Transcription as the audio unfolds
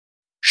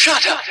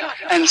Shut up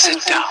and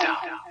sit down.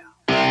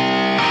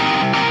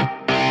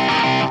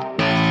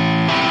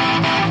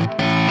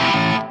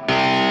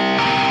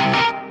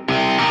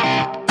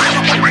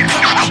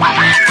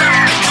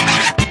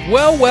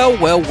 Well.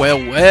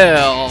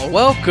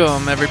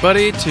 Welcome,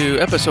 everybody, to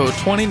episode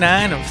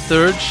 29 of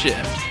Third Shift.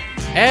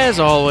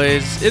 As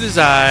always, it is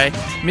I,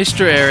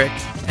 Mr. Eric,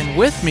 and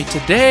with me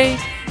today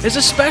is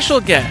a special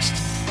guest.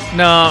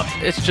 No,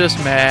 it's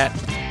just Matt.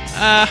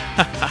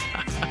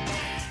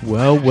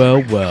 Well,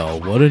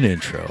 what an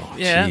intro.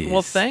 Yeah, Jeez.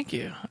 well, thank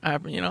you. I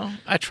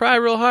try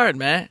real hard,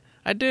 Matt.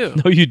 I do.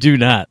 No, you do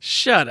not.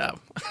 Shut up.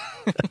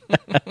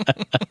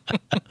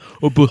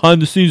 Well,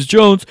 behind the scenes,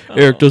 Jones,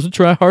 Eric doesn't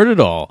try hard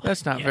at all.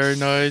 That's not very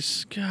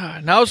nice.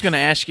 God. Now I was going to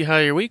ask you how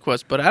your week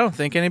was, but I don't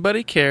think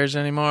anybody cares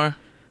anymore.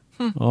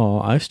 Oh,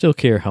 I still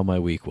care how my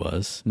week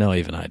was. No,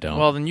 even I don't.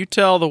 Well, then you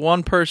tell the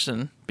one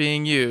person,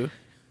 being you,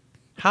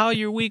 how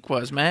your week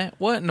was, Matt.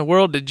 What in the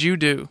world did you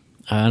do?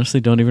 I honestly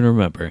don't even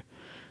remember.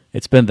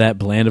 It's been that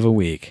bland of a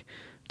week.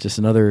 Just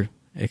another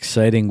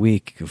exciting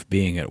week of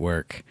being at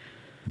work.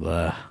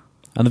 Blah.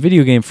 On the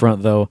video game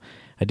front, though,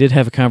 I did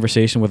have a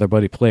conversation with our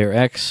buddy Player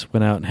X.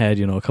 Went out and had,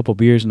 a couple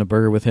beers and a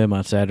burger with him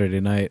on Saturday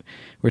night.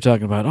 We were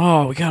talking about,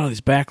 we got all these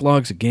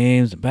backlogs of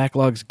games.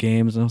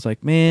 And I was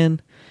like,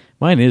 man,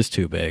 mine is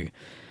too big.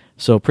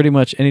 So pretty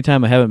much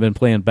anytime I haven't been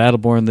playing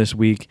Battleborn this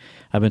week,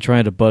 I've been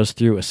trying to buzz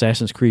through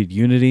Assassin's Creed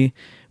Unity,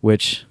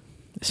 which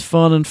is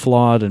fun and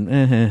flawed,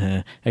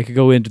 and I could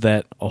go into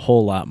that a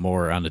whole lot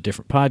more on a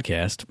different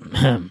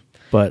podcast.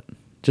 But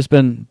just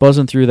been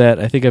buzzing through that.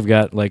 I think I've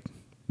got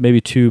maybe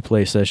 2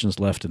 play sessions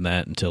left in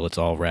that until it's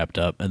all wrapped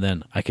up, and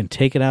then I can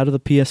take it out of the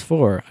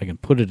PS4, I can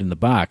put it in the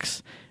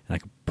box, and I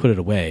can put it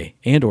away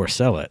and or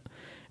sell it,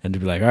 and to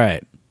be like, all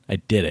right, I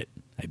did it.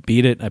 I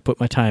beat it. I put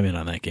my time in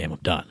on that game. I'm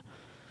done.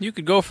 You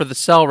could go for the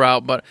sell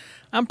route, but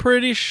I'm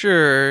pretty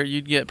sure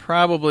you'd get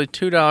probably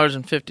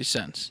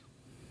 $2.50.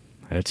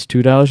 That's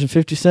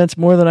 $2.50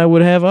 more than I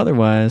would have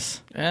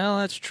otherwise. Well,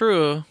 that's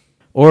true.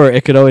 Or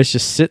it could always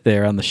just sit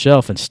there on the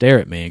shelf and stare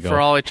at me and go, for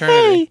all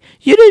eternity. Hey,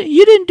 you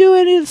didn't do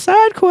any of the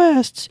side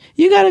quests.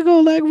 You got to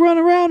go run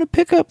around and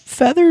pick up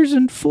feathers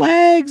and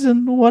flags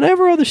and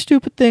whatever other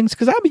stupid things,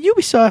 because I'm a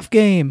Ubisoft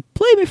game.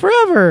 Play me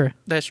forever.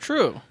 That's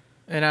true.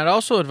 And I'd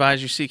also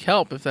advise you seek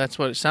help if that's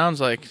what it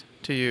sounds like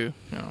to you.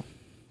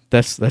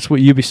 That's what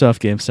Ubisoft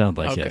games sound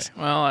like, okay. Yes.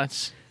 Well,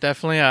 that's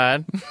definitely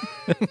odd.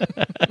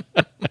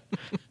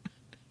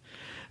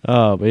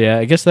 Oh, but yeah,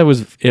 I guess that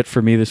was it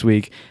for me this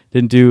week.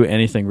 Didn't do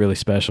anything really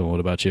special. What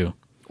about you?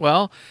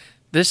 Well,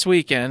 this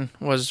weekend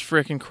was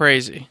freaking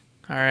crazy.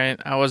 All right,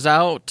 I was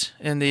out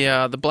in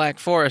the Black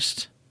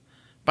Forest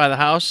by the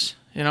house,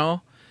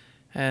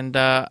 and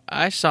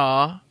I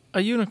saw a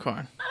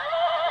unicorn.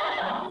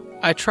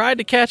 I tried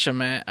to catch him,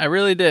 man. I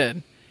really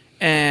did.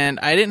 And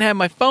I didn't have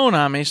my phone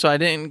on me, so I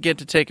didn't get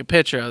to take a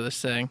picture of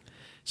this thing.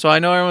 So I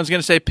know everyone's going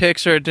to say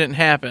pics or it didn't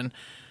happen.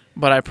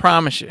 But I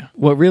promise you.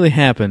 What really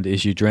happened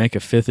is you drank a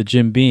fifth of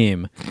Jim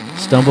Beam,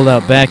 stumbled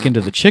out back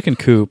into the chicken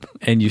coop,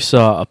 and you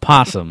saw a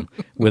possum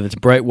with its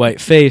bright white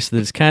face that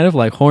is kind of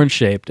like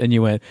horn-shaped, and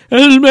you went,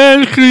 "It's a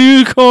magical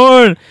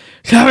unicorn!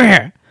 Come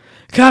here!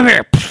 Come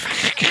here!"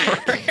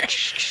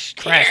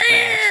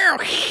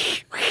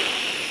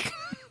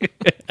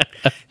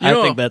 I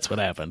think that's what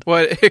happened.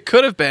 What it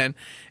could have been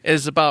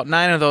is about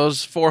 9 of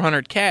those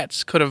 400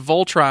 cats could have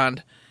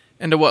Voltroned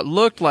into what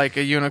looked like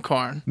a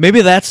unicorn.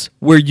 Maybe that's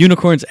where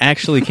unicorns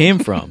actually came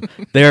from.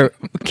 They're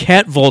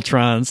cat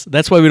Voltrons.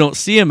 That's why we don't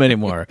see them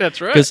anymore.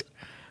 That's right. Because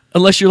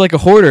unless you're like a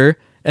hoarder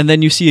and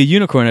then you see a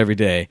unicorn every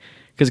day,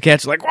 because the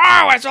cat's like,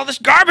 "Wow, I saw this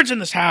garbage in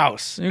this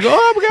house." And you go,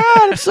 "Oh my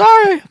God,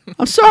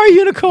 I'm sorry,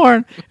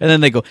 unicorn." And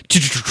then they go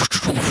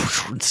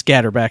and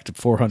scatter back to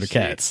 400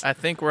 cats. I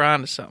think we're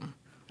on to something.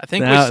 I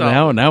think we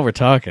saw. Now we're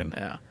talking.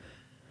 Yeah.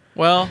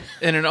 Well,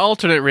 in an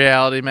alternate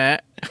reality,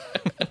 Matt.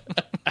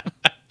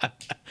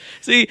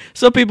 See,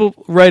 some people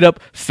write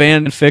up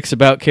fanfics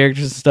about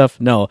characters and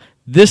stuff. No,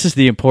 this is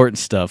the important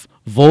stuff.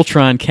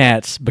 Voltron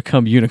cats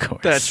become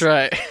unicorns. That's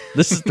right.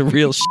 This is the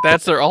real shit.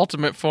 That's their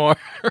ultimate form.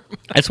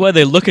 That's why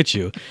they look at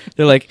you.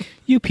 They're like,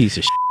 "You piece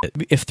of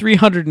shit. If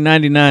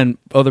 399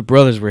 other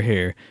brothers were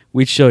here,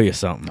 we'd show you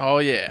something." Oh,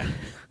 yeah.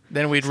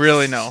 Then we'd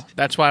really know.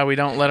 That's why we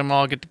don't let them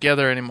all get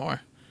together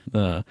anymore.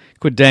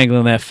 Quit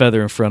dangling that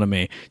feather in front of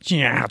me.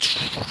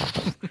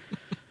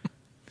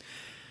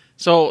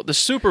 So the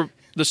Super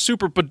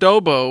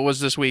Bodobo was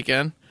this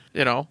weekend,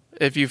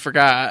 if you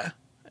forgot.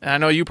 And I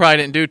know you probably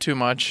didn't do too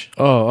much.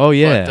 Oh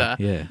yeah, but,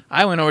 yeah.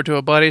 I went over to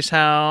a buddy's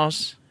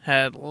house,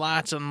 had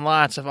lots and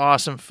lots of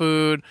awesome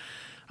food.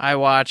 I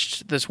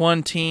watched this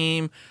one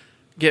team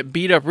get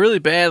beat up really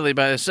badly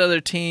by this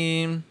other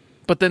team,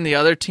 but then the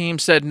other team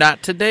said,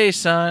 "Not today,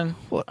 son."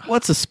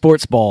 What's a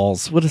sports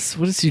balls? What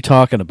is he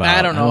talking about?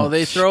 I don't know.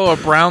 They throw a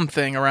brown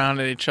thing around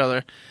at each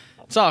other.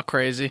 It's all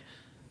crazy.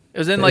 It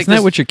was in Isn't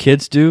that what your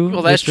kids do?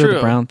 Well, that's they throw true.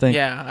 The brown thing?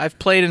 Yeah, I've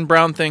played in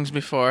brown things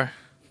before.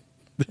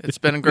 It's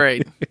been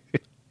great.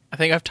 I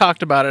think I've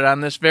talked about it on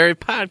this very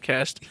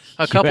podcast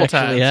a couple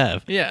times. You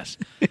have. Yes.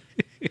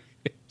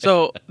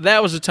 So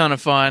that was a ton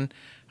of fun.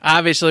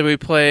 Obviously, we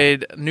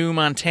played New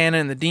Montana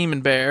and the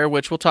Demon Bear,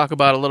 which we'll talk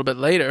about a little bit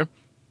later.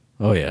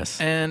 Oh, yes.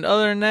 And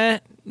other than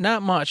that,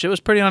 not much. It was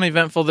pretty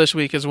uneventful this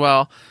week as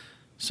well.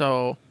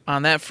 So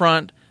on that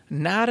front,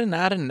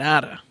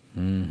 nada.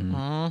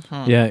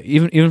 Mm-hmm. Yeah,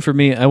 even for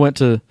me, I went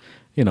to,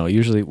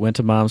 usually went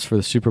to Mom's for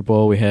the Super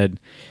Bowl. We had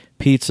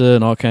pizza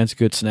and all kinds of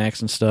good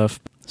snacks and stuff.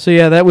 So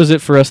yeah, that was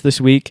it for us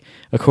this week.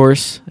 Of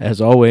course,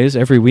 as always,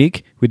 every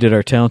week we did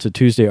our Talented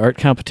Tuesday art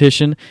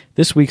competition.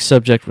 This week's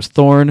subject was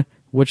Thorn.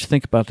 What'd you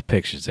think about the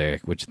pictures,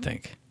 Eric? What'd you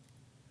think?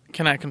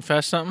 Can I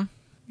confess something?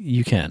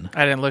 You can.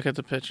 I didn't look at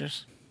the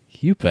pictures.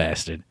 You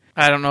bastard.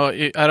 I don't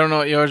know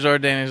what yours or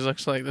Danny's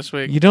looks like this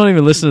week. You don't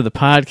even listen to the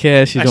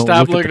podcast. You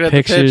don't look at the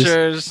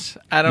pictures.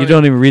 You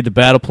don't even read the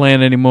battle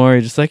plan anymore.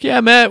 You're just like, yeah,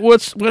 Matt,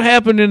 what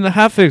happened in the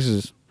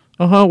hotfixes?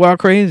 Wow,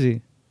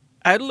 crazy.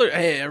 I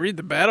read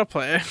the battle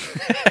plan.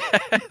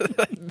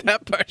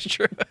 That part's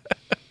true.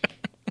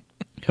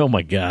 Oh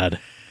my God.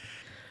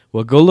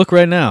 Well, go look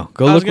right now.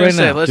 Go look right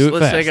now. Let's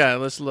take a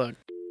let's look.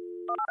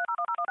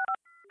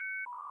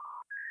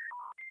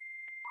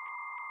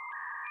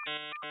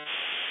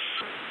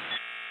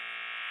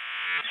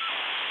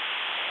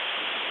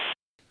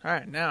 All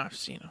right, now I've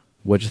seen them.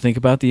 What'd you think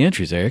about the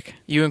entries, Eric?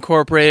 You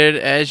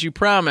incorporated, as you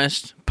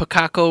promised,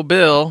 Picaco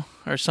Bill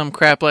or some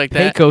crap like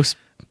that.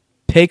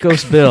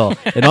 Pecos Bill.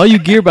 And all you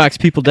Gearbox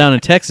people down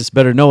in Texas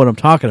better know what I'm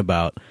talking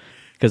about,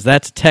 because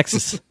that's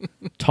Texas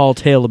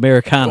tall-tale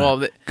Americana.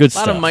 Well, good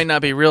stuff. A lot of them might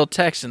not be real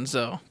Texans,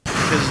 though,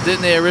 because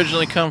didn't they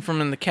originally come from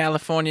in the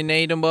California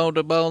native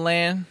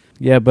land?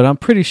 Yeah, but I'm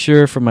pretty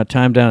sure from my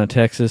time down in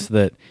Texas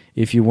that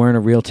if you weren't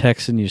a real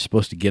Texan, you're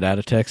supposed to get out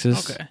of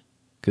Texas. Okay.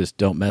 Because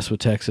don't mess with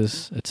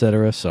Texas,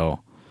 etc.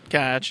 So,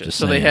 gotcha.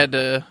 So they had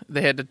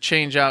to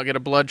change out, get a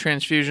blood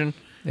transfusion.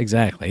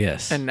 Exactly.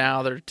 Yes. And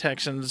now they're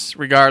Texans,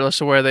 regardless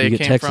of where they came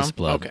Texas from.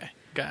 Blood. Okay,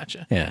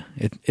 gotcha. Yeah,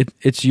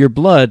 it's your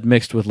blood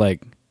mixed with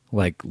like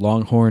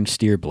Longhorn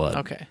steer blood.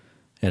 Okay.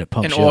 And it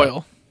pumps and oil.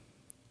 Up.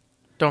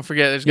 Don't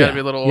forget, there's got to be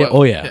a little oil. Yeah.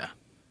 Oh yeah.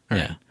 Yeah.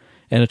 Yeah.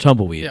 And a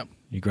tumbleweed. Yep.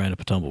 You grind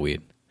up a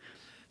tumbleweed.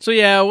 So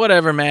yeah,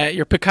 whatever, Matt.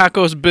 Your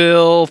Picaco's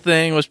Bill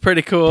thing was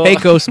pretty cool.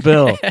 Pecos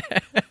Bill.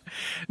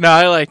 No,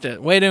 I liked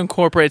it. Way to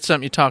incorporate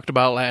something you talked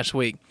about last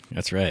week.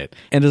 That's right.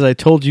 And as I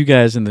told you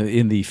guys in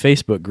the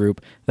Facebook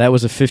group, that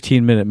was a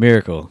 15-minute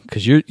miracle,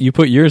 because you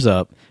put yours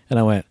up, and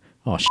I went,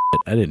 oh shit,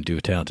 I didn't do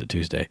a Talented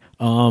Tuesday.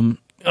 There,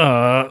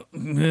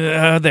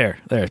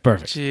 it's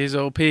perfect. Jeez,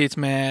 old Pete's,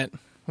 Matt.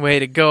 Way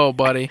to go,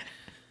 buddy.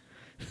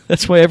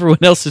 That's why everyone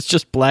else is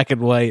just black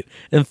and white,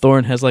 and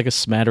Thorn has like a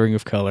smattering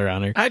of color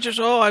on her.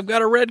 I've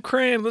got a red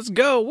crayon. Let's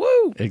go.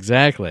 Woo!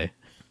 Exactly.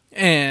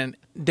 And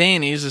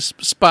Danny's is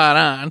spot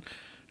on.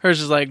 Hers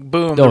is like,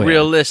 boom,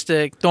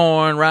 realistic,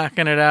 Thorn,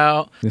 rocking it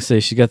out. I say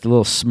she got the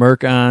little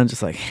smirk on,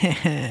 just like,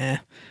 I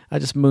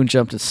just moon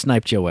jumped and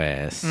sniped your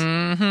ass.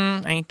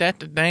 Mm-hmm. Ain't that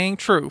the dang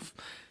truth?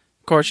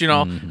 Of course,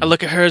 I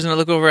look at hers and I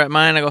look over at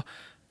mine and I go,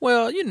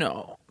 well,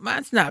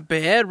 mine's not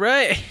bad,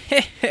 right?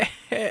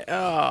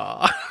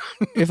 Oh.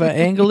 If I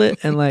angle it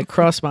and like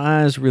cross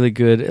my eyes really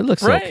good, it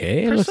looks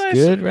okay. It looks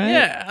good, right?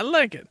 Yeah, I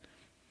like it.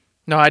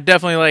 No, I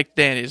definitely liked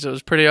Danny's. It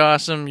was pretty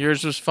awesome.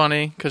 Yours was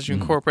funny because you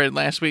incorporated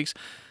last week's.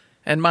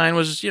 And mine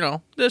was,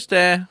 this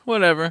day,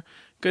 whatever.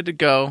 Good to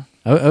go.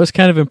 I was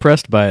kind of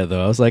impressed by it,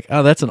 though. I was like,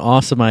 oh, that's an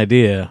awesome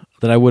idea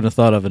that I wouldn't have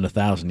thought of in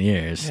 1,000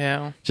 years.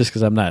 Yeah. Just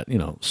because I'm not,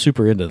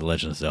 super into The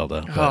Legend of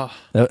Zelda.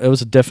 But it was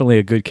definitely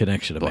a good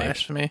connection to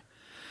Blasphemy. make.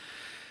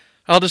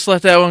 I'll just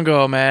let that one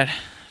go, Matt.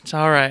 It's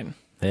all right.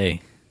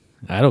 Hey,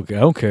 I don't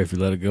care if you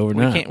let it go or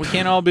not. We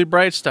can't all be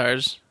bright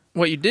stars.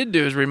 What you did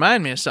do is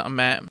remind me of something,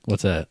 Matt.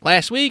 What's that?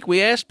 Last week,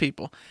 we asked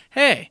people,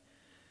 hey,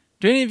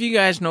 do any of you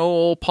guys know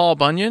old Paul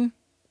Bunyan?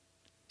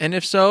 And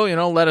if so,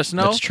 let us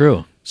know. That's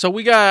true. So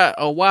we got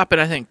a whopping,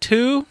 I think,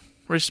 2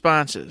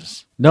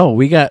 responses. No,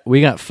 we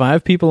got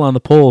 5 people on the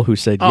poll who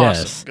said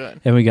yes.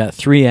 Good. And we got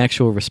 3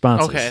 actual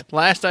responses. Okay.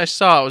 Last I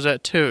saw it was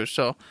at 2,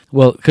 so.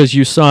 Well, because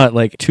you saw it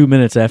like 2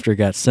 minutes after it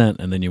got sent,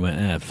 and then you went,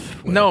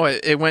 F. No,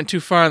 it went too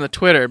far on the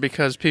Twitter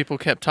because people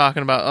kept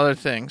talking about other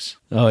things.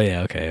 Oh,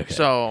 yeah, okay.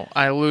 So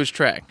I lose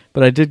track.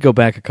 But I did go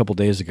back a couple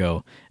days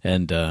ago,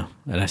 and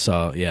I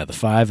saw, the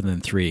 5 and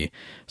then 3.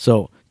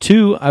 So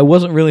 2, I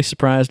wasn't really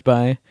surprised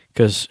by,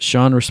 because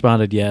Sean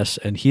responded yes,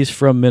 and he's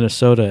from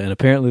Minnesota and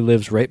apparently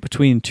lives right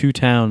between 2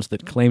 towns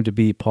that claim to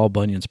be Paul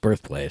Bunyan's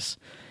birthplace.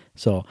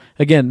 So,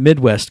 again,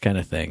 Midwest kind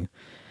of thing.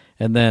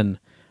 And then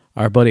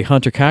our buddy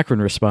Hunter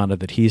Cochran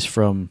responded that he's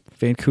from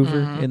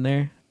Vancouver in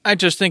there. I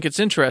just think it's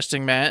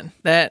interesting, Matt,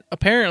 that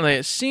apparently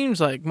it seems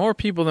like more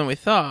people than we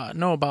thought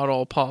know about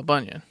old Paul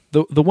Bunyan.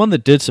 The one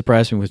that did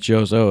surprise me was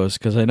Joe Zoes,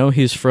 because I know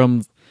he's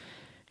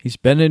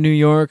been in New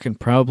York and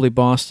probably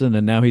Boston,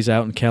 and now he's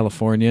out in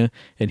California,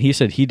 and he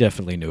said he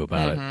definitely knew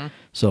about it.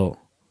 So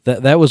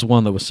that was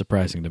one that was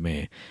surprising to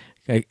me.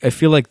 I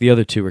feel like the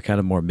other 2 were kind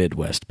of more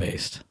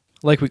Midwest-based,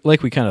 like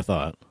we kind of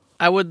thought.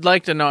 I would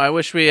like to know. I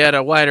wish we had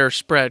a wider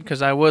spread,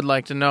 because I would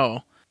like to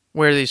know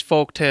where these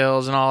folk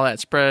tales and all that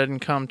spread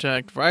and come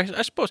to.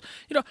 I suppose,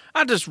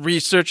 I just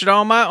research it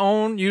on my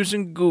own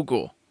using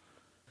Google.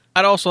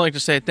 I'd also like to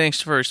say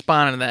thanks for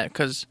responding to that,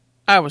 because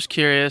I was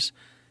curious.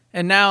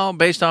 And now,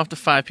 based off the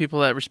 5 people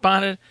that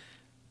responded,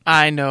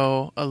 I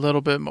know a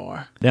little bit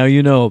more. Now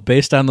you know,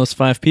 based on those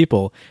 5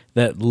 people,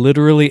 that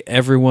literally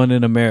everyone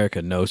in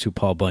America knows who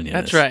Paul Bunyan is.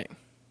 That's right.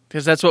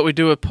 Because that's what we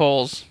do with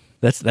polls.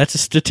 That's a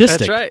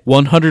statistic. That's right.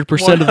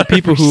 100% of the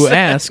people who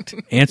asked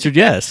answered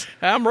yes.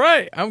 I'm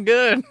right. I'm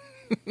good.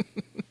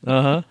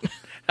 Uh-huh.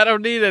 I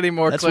don't need any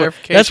more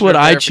clarification. That's what or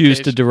I choose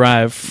to verification.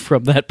 derive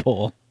from that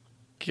poll.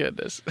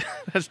 Goodness.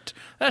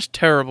 That's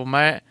terrible,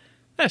 Matt.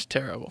 That's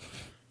terrible.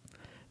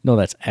 No,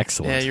 that's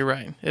excellent. Yeah, you're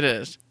right. It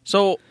is.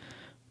 So,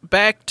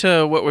 back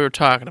to what we were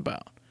talking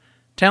about.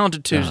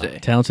 Talented Tuesday.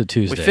 Talented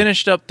Tuesday. We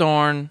finished up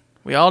Thorn.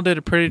 We all did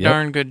a pretty Yep.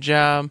 darn good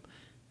job.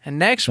 And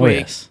next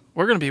week, yes.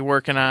 we're going to be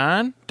working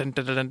on... Dun,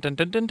 dun, dun, dun,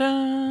 dun, dun,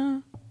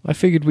 dun. I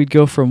figured we'd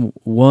go from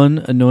one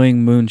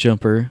annoying moon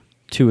jumper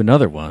to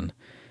another one,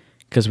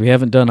 because we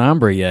haven't done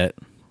Umbra yet,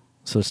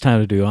 so it's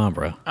time to do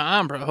Umbra.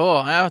 Umbra. Oh,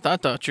 I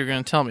thought you were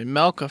going to tell me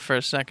Melka for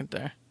a second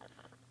there.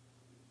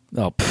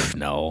 Oh,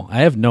 no. I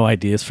have no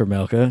ideas for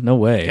Melka. No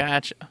way.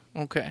 Gotcha.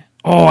 Okay.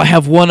 Oh, I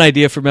have one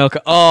idea for Melka.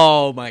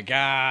 Oh, my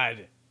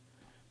God.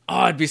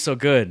 Oh, it'd be so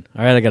good.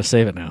 All right, I got to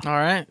save it now. All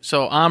right.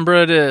 So,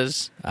 Umbra it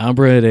is.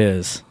 Umbra it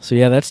is. So,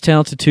 yeah, that's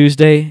Talented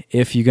Tuesday.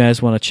 If you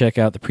guys want to check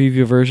out the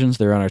preview versions,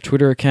 they're on our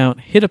Twitter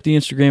account. Hit up the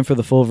Instagram for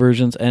the full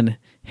versions. And,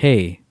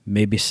 hey,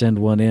 maybe send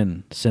one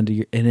in. Send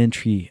an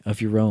entry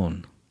of your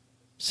own.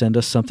 Send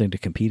us something to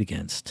compete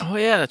against. Oh,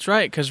 yeah, that's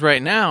right. Because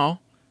right now,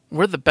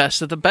 we're the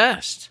best of the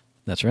best.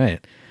 That's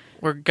right.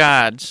 We're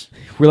gods.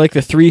 We're like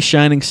the 3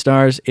 shining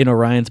stars in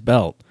Orion's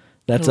belt.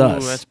 That's Ooh,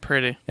 us. That's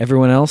pretty.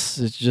 Everyone else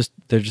is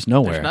they're just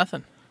nowhere. There's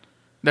nothing.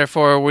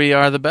 Therefore, we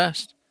are the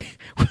best.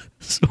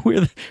 So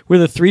we're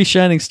the 3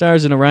 shining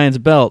stars in Orion's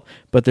belt,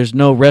 but there's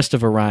no rest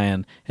of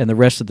Orion, and the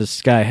rest of the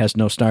sky has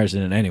no stars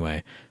in it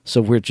anyway.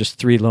 So we're just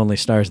 3 lonely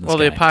stars in the sky.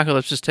 Well, the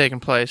apocalypse is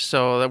taking place,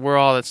 so that we're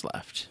all that's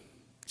left.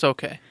 It's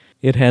okay.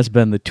 It has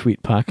been the tweet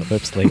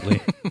apocalypse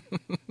lately.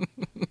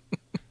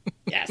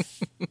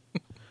 Yes.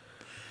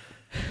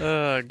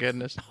 Oh,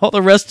 goodness. All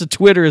the rest of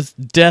Twitter is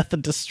death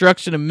and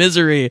destruction and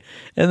misery.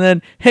 And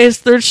then, hey, it's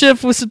Third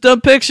Shift with some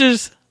dumb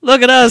pictures.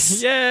 Look at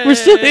us. Yay. We're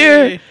still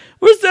here.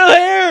 We're still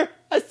here.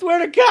 I swear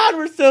to God,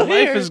 we're still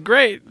here. Life is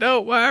great.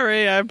 Don't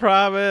worry, I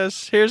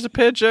promise. Here's a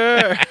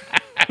picture.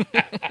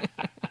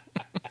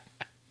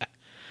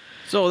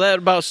 So that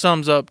about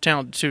sums up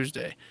Talented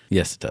Tuesday.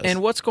 Yes, it does.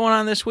 And what's going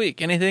on this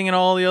week? Anything in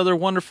all the other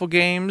wonderful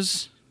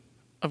games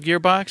of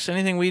Gearbox?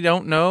 Anything we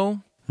don't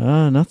know?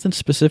 Nothing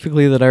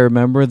specifically that I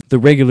remember. The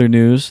regular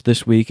news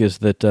this week is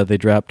that they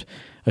dropped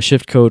a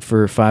shift code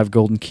for 5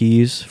 golden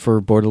keys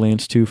for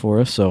Borderlands 2 for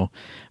us. So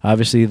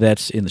obviously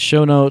that's in the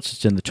show notes.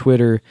 It's in the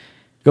Twitter.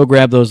 Go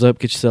grab those up,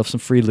 get yourself some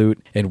free loot.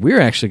 And we're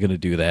actually going to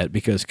do that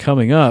because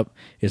coming up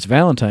is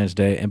Valentine's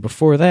Day. And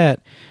before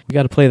that, we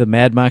got to play the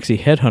Mad Moxie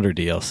Headhunter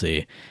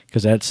DLC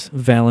because that's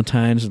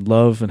Valentine's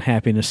love and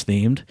happiness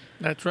themed.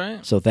 That's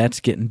right. So that's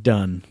getting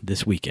done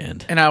this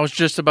weekend. And I was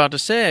just about to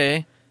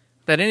say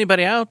that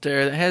anybody out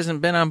there that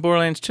hasn't been on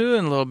Borderlands 2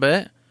 in a little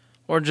bit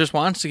or just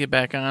wants to get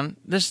back on,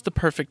 this is the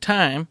perfect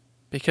time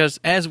because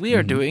as we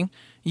are doing,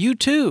 you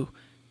too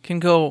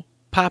can go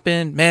pop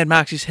in Mad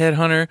Moxie's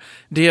Headhunter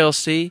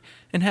DLC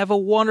and have a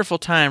wonderful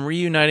time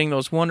reuniting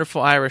those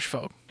wonderful Irish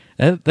folk.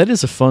 That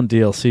is a fun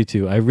DLC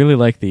too. I really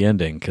like the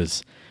ending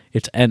because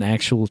it's an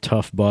actual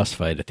tough boss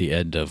fight at the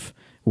end of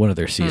one of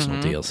their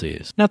seasonal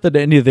DLCs. Not that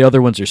any of the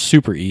other ones are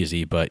super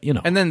easy, but you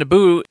know. And then to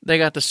boot, they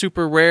got the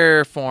super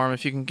rare form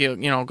if you can get,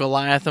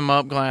 Goliath them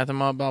up, blah,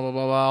 blah, blah,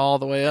 blah, all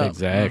the way up.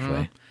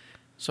 Exactly.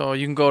 So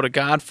you can go to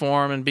God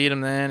form and beat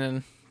them then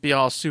and be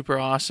all super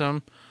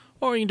awesome.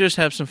 Or you can just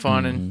have some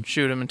fun and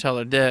shoot them until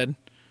they're dead,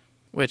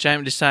 which I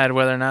haven't decided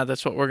whether or not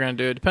that's what we're going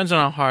to do. It depends on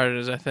how hard it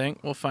is, I think.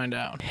 We'll find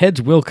out.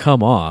 Heads will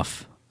come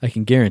off. I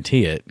can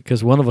guarantee it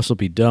because one of us will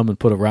be dumb and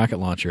put a rocket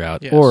launcher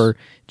out. Yes. Or,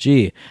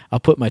 gee,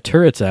 I'll put my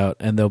turrets out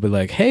and they'll be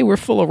like, hey, we're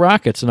full of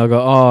rockets. And I'll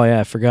go, oh,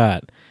 yeah, I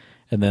forgot.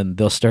 And then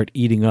they'll start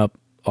eating up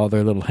all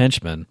their little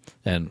henchmen.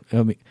 And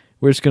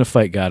we're just going to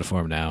fight God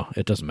form now.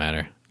 It doesn't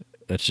matter.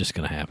 That's just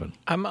going to happen.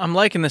 I'm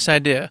liking this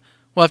idea.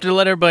 We'll have to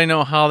let everybody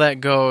know how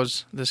that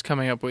goes this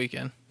coming up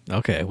weekend.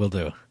 Okay, we'll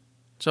do.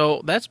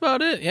 So that's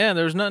about it. Yeah,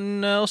 there's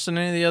nothing else in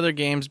any of the other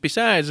games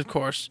besides, of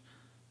course,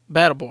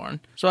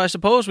 Battleborn. So I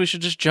suppose we should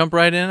just jump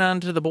right in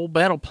onto the bold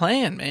battle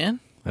plan,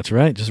 man. That's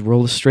right. Just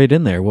roll us straight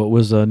in there. What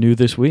was new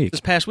this week?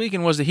 This past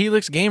weekend was the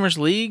Helix Gamers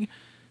League.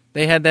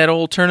 They had that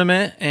old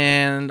tournament,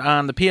 and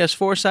on the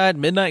PS4 side,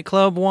 Midnight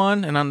Club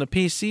won, and on the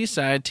PC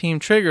side, Team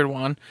Triggered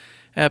won.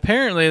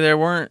 Apparently, there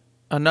weren't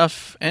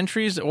enough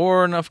entries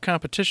or enough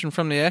competition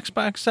from the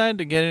Xbox side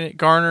to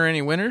garner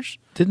any winners.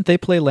 Didn't they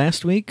play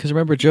last week? Because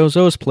remember, Joe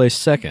Zo's placed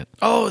second.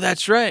 Oh,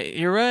 that's right.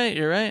 You're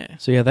right.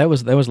 So yeah, that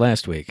was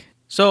last week.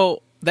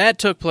 So that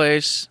took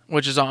place,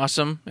 which is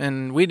awesome,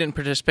 and we didn't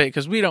participate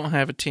because we don't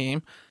have a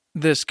team.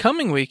 This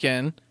coming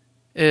weekend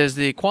is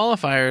the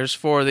qualifiers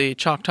for the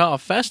Choctaw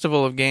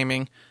Festival of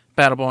Gaming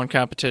Battleborn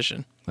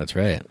competition. That's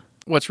right.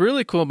 What's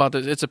really cool about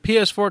this, it's a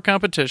PS4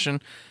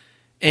 competition.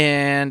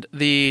 And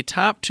the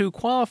top 2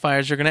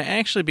 qualifiers are going to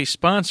actually be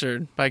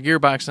sponsored by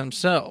Gearbox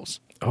themselves.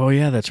 Oh,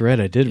 yeah, that's right.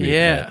 I did read that.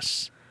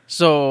 Yes.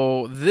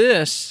 So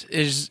this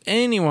is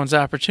anyone's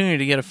opportunity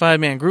to get a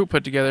 5-man group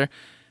put together.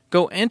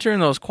 Go enter in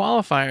those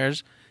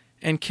qualifiers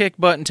and kick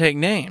butt and take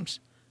names.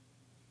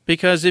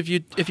 Because if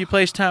you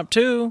place top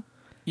 2,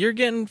 you're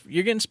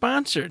getting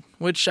sponsored,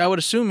 which I would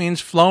assume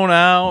means flown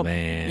out,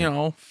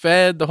 Man.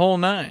 Fed, the whole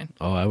 9.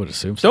 Oh, I would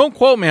assume so. Don't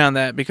quote me on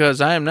that because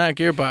I am not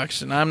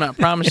Gearbox and I'm not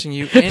promising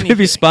you anything.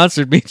 Maybe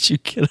sponsored means you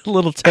get a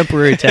little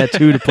temporary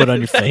tattoo to put on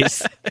your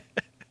face.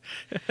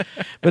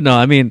 But no,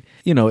 I mean,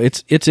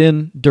 it's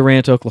in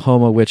Durant,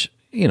 Oklahoma, which,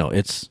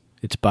 it's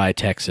by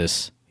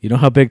Texas. You know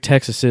how big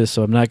Texas is,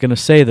 so I'm not going to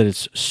say that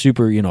it's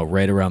super,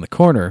 right around the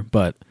corner,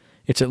 but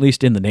it's at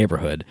least in the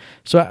neighborhood.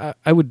 So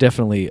I would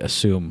definitely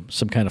assume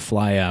some kind of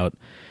fly out,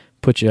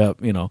 put you up,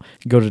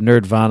 go to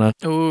Nerdvana.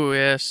 Oh,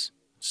 yes.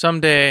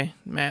 Someday,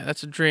 Matt,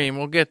 that's a dream.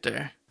 We'll get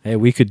there. Hey,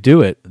 we could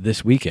do it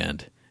this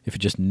weekend if you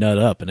just nut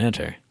up and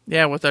enter.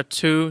 Yeah, with our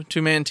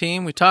two-man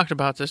team. We talked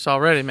about this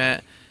already,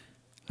 Matt.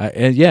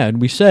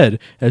 And we said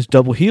as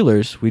double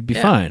healers, we'd be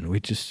fine.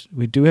 We'd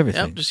do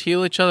everything. Yep, just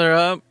heal each other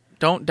up.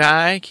 Don't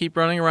die. Keep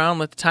running around.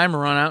 Let the timer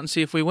run out and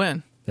see if we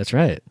win. That's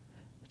right.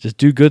 Just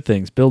do good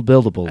things. Build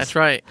buildables. That's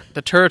right.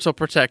 The turrets will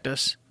protect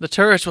us. The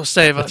turrets will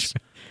save us.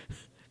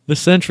 The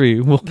sentry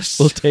will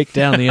take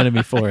down the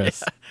enemy for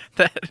us.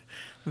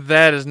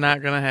 That is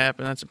not going to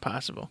happen. That's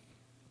impossible.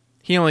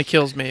 He only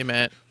kills me,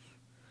 Matt.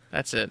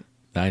 That's it.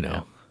 I know.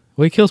 Yeah.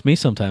 Well, he kills me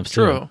sometimes,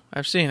 too. True.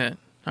 I've seen it.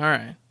 All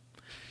right.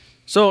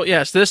 So,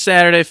 yes, this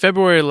Saturday,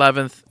 February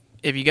 11th,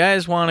 if you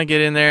guys want to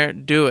get in there,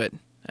 do it.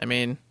 I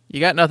mean, you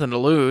got nothing to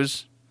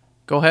lose.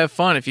 Go have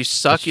fun. If you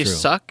suck, That's you true.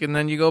 suck, and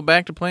then you go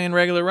back to playing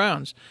regular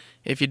rounds.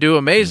 If you do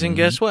amazing,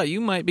 guess what?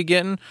 You might be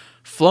getting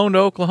flown to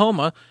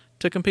Oklahoma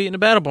to compete in a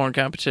Battleborn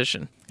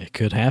competition. It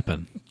could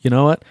happen. You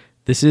know what?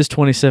 This is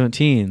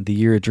 2017, the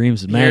year of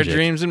dreams and magic. Year of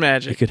dreams and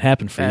magic. It could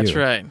happen for you. That's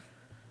right.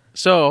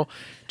 So,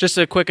 just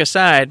a quick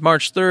aside,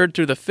 March 3rd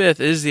through the 5th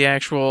is the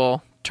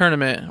actual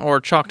tournament,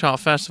 or Choctaw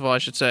Festival, I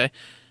should say.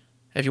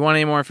 If you want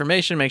any more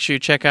information, make sure you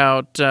check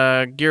out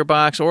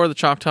Gearbox or the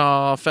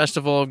Choctaw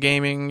Festival of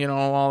Gaming,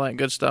 all that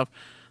good stuff.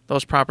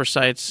 Those proper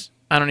sites.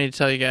 I don't need to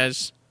tell you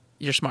guys.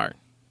 You're smart.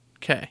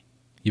 Okay.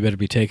 You better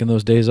be taking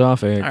those days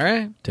off, Eric. All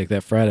right. Take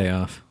that Friday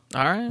off.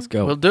 All right. Let's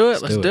go. We'll do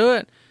it. Let's do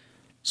it.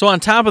 So on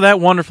top of that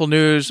wonderful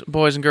news,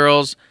 boys and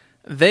girls,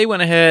 they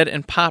went ahead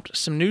and popped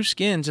some new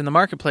skins in the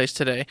marketplace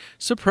today.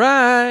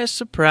 Surprise,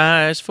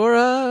 surprise for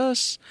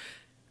us.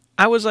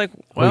 I was like,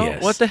 well,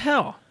 yes. What the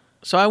hell?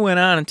 So I went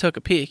on and took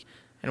a peek,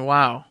 and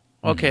wow.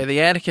 Okay, the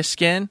Atticus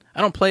skin,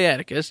 I don't play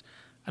Atticus.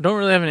 I don't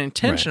really have an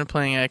intention of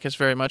playing Atticus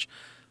very much,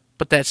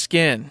 but that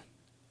skin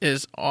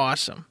is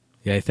awesome.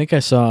 Yeah, I think I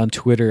saw on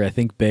Twitter, I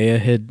think Bea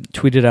had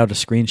tweeted out a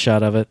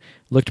screenshot of it.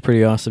 Looked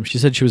pretty awesome. She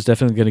said she was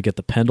definitely going to get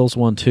the Pendles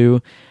one,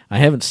 too. I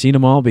haven't seen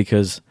them all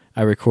because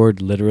I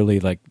record literally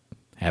like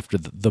after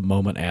the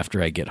moment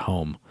after I get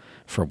home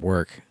from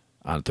work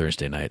on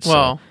Thursday night.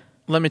 Well,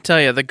 let me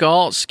tell you, the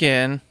Galt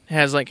skin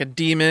has like a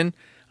demon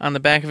on the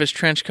back of his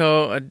trench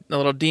coat, a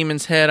little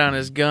demon's head on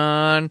his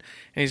gun, and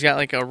he's got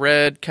like a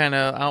red kind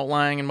of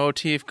outline and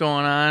motif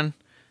going on.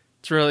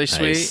 It's really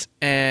sweet. Nice.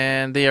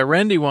 And the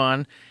Arendi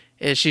one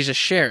is she's a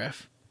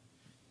sheriff.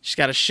 She's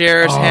got a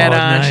sheriff's hat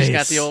on. Nice. She's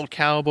got the old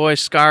cowboy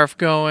scarf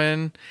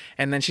going,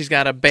 and then she's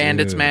got a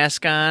bandit's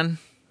mask on.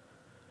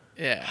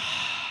 Yeah,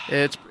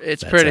 it's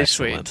pretty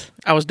excellent. sweet.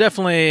 I was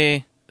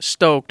definitely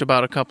stoked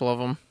about a couple of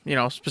them,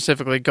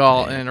 specifically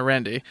Galt and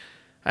Arendi.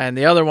 And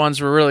the other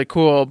ones were really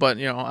cool, but,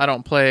 I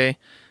don't play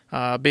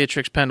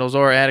Beatrix Pendles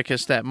or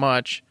Atticus that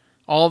much.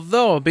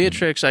 Although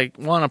Beatrix, I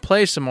want to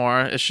play some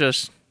more. It's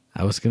just...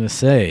 I was going to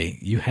say,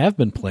 you have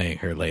been playing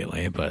her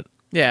lately, but...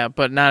 Yeah,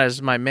 but not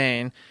as my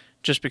main,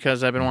 just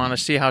because I've been wanting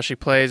to see how she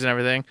plays and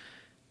everything.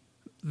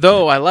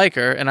 Though I like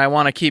her, and I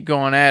want to keep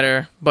going at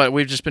her, but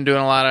we've just been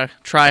doing a lot of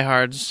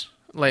tryhards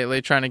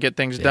lately, trying to get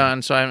things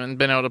done, so I haven't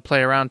been able to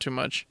play around too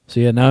much. So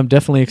yeah, now I'm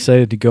definitely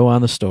excited to go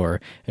on the store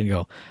and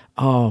go,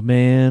 oh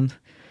man,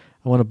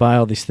 I want to buy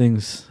all these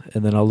things,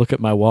 and then I'll look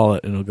at my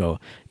wallet and it'll go,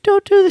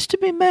 don't do this to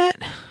me,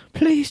 Matt.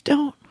 Please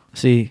don't.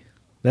 See,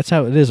 that's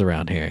how it is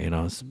around here,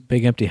 It's a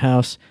big empty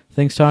house.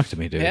 Things talk to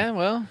me, dude. Yeah,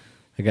 well...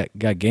 I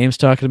got games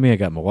talking to me. I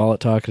got my wallet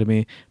talking to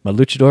me. My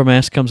luchador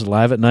mask comes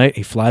alive at night.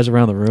 He flies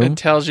around the room. It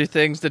tells you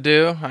things to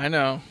do. I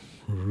know.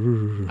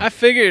 I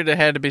figured it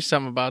had to be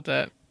something about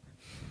that.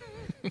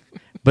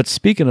 But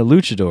speaking of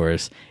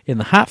luchadors, in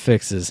the hot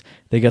fixes,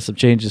 they got some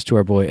changes to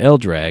our boy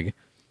Eldrag.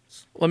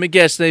 Let me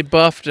guess, they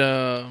buffed...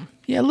 Yeah,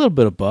 a little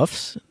bit of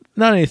buffs.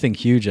 Not anything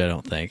huge, I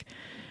don't think.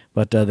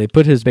 But they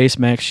put his base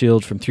max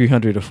shield from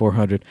 300 to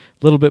 400.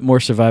 A little bit more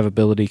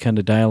survivability, kind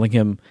of dialing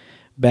him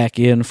back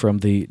in from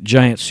the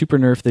giant super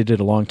nerf they did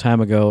a long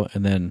time ago.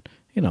 And then,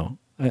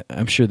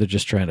 I'm sure they're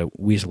just trying to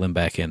weasel him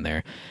back in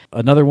there.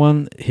 Another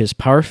one, his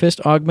Power Fist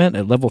augment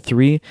at level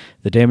 3.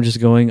 The damage is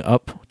going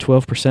up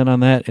 12%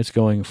 on that. It's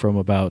going from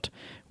about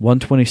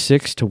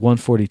 126 to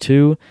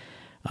 142.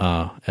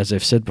 As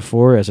I've said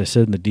before, as I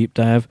said in the deep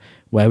dive,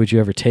 why would you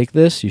ever take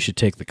this? You should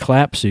take the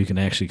clap so you can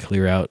actually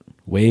clear out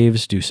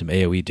waves, do some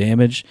AoE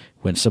damage.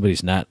 When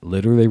somebody's not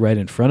literally right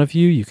in front of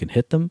you, you can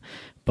hit them.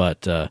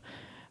 But,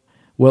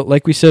 well,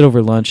 like we said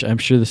over lunch, I'm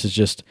sure this is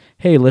just,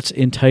 hey, let's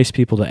entice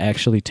people to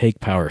actually take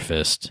Power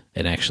Fist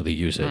and actually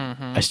use it.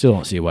 I still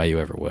don't see why you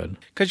ever would.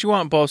 Because you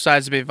want both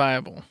sides to be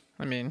viable.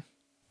 I mean,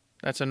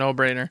 that's a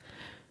no-brainer.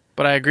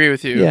 But I agree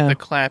with you. Yeah. The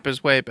clap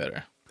is way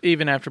better,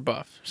 even after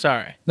buff.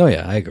 Sorry. No,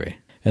 yeah, I agree.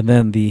 And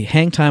then the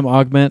hang time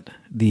augment,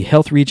 the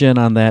health regen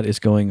on that is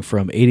going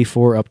from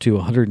 84 up to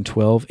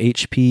 112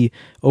 HP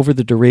over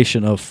the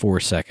duration of 4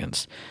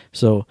 seconds.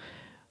 So,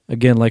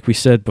 again, like we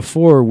said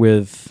before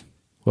with,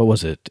 what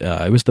was it?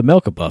 It was the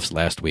Melka buffs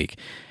last week.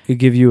 It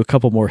give you a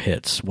couple more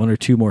hits, 1 or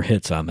 2 more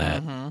hits on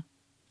that.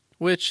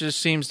 Which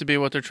just seems to be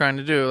what they're trying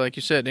to do. Like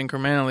you said,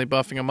 incrementally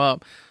buffing them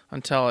up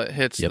until it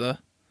hits the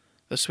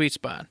sweet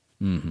spot.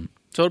 Mm-hmm.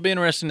 So it'll be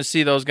interesting to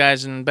see those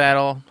guys in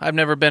battle. I've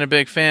never been a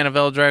big fan of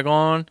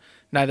Eldragon,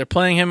 neither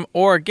playing him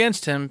or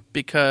against him,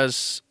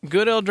 because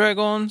good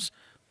Eldragons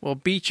will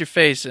beat your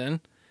face in,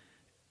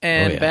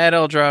 and bad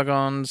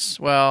Eldragons,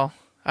 well,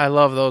 I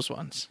love those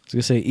ones. I was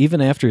going to say,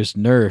 even after his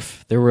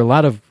nerf, there were a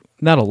lot of,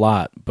 not a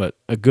lot, but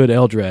a good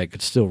Eldrag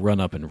could still run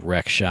up and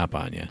wreck shop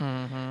on you.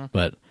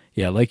 But,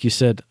 yeah, like you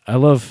said, I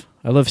love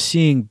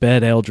seeing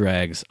bad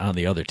Eldrags on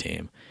the other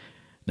team.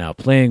 Now,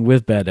 playing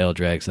with bad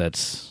Eldrags,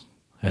 that's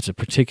a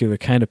particular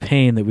kind of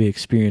pain that we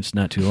experienced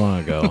not too long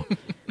ago.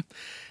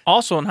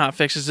 Also in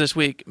hotfixes this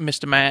week,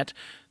 Mr. Matt,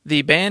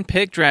 the banned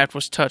pick draft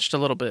was touched a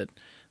little bit.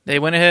 They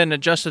went ahead and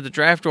adjusted the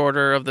draft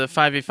order of the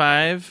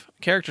 5v5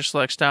 character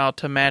select style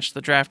to match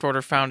the draft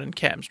order found in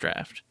Captain's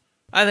Draft.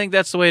 I think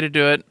that's the way to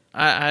do it.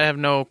 I have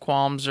no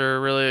qualms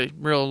or really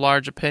real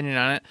large opinion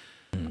on it.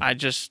 I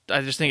just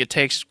think it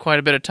takes quite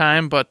a bit of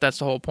time, but that's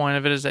the whole point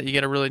of it, is that you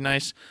get a really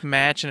nice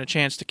match and a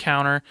chance to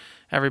counter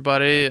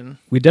everybody. And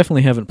we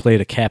definitely haven't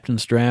played a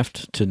captain's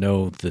draft to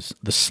know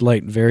the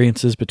slight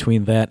variances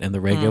between that and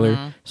the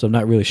regular, so I'm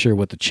not really sure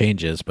what the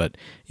change is. But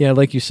yeah,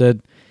 like you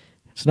said,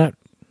 it's not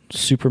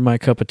super my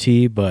cup of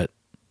tea, but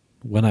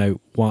when I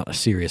want a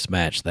serious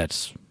match,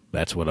 that's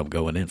what I'm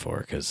going in for,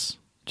 because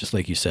just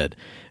like you said,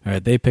 all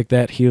right, they picked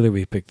that healer,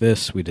 we picked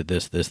this, we did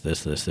this.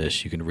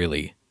 You can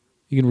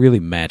really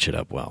match it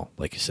up well,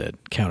 like you said,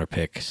 counter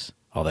picks,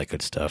 all that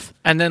good stuff.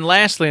 And then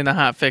lastly in the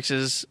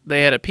hotfixes,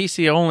 they had a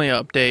PC-only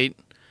update,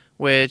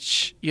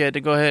 which you had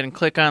to go ahead and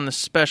click on the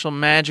special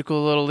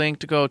magical little link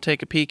to go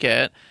take a peek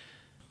at.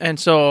 And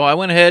so I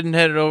went ahead and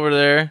headed over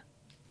there.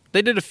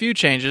 They did a few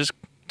changes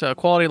to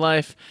quality of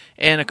life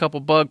and a couple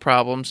bug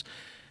problems.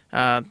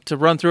 To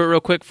run through it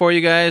real quick for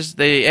you guys,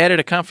 they added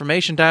a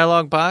confirmation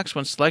dialog box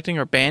when selecting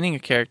or banning a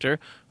character.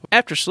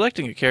 After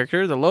selecting a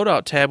character, the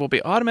loadout tab will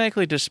be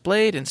automatically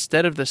displayed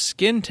instead of the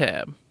skin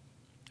tab.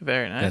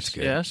 Very nice. That's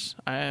good. Yes,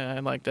 I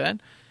like that.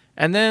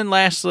 And then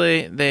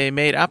lastly, they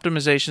made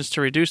optimizations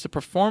to reduce the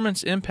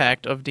performance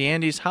impact of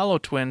Deandy's Hollow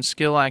Twin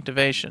skill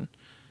activation.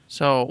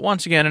 So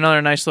once again,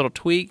 another nice little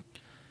tweak.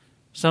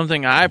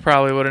 Something I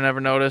probably would have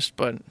never noticed,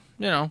 but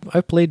you know.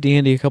 I've played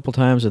D&D a couple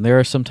times, and there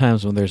are some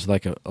times when there's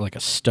like a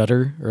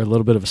stutter or a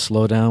little bit of a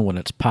slowdown when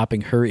it's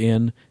popping her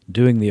in,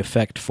 doing the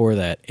effect for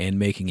that, and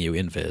making you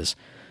invis.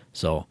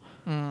 So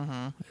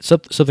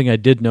something I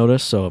did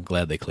notice, so I'm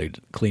glad they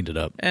cleaned it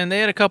up. And they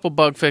had a couple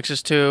bug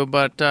fixes too,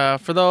 but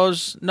for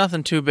those,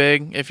 nothing too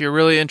big. If you're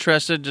really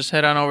interested, just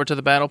head on over to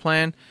the battle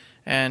plan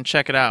and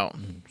check it out.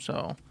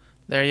 So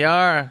there you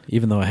are.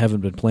 Even though I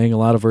haven't been playing a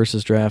lot of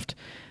Versus Draft,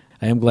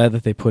 I am glad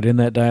that they put in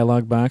that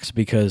dialogue box,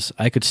 because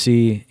I could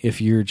see if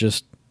you're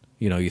just,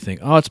 you think,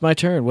 oh, it's my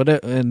turn,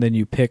 and then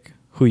you pick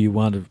who you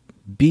want to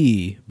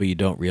be, but you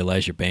don't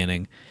realize you're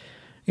banning.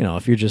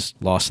 If you're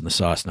just lost in the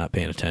sauce, not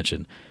paying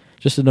attention,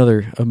 just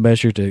a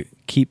measure to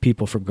keep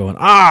people from going,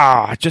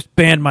 I just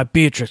banned my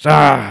Beatrix,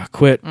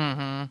 quit,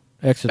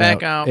 exit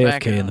back out,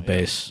 back AFK in the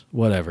base,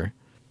 whatever.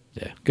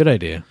 Yeah, good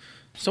idea.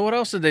 So what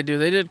else did they do?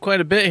 They did quite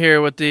a bit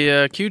here with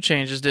the queue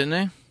changes, didn't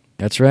they?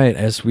 That's right.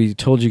 As we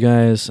told you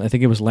guys, I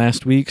think it was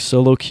last week,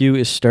 solo queue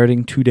is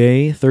starting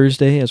today,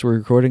 Thursday, as we're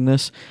recording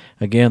this.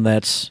 Again,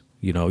 that's,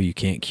 you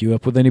can't queue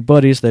up with any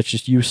buddies. That's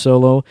just you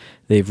solo.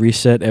 They've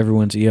reset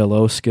everyone's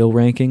ELO skill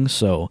rankings,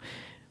 so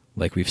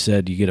like we've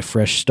said, you get a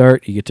fresh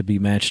start. You get to be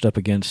matched up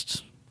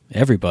against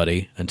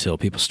everybody until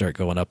people start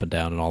going up and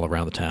down and all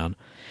around the town.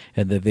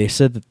 And they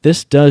said that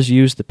this does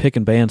use the pick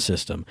and ban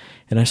system.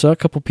 And I saw a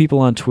couple people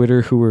on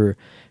Twitter who were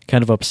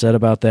kind of upset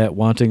about that,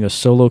 wanting a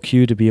solo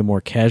queue to be a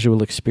more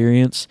casual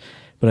experience.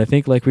 But I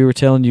think, like we were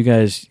telling you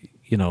guys,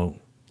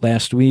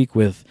 last week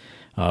with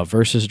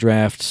Versus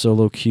Draft,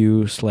 solo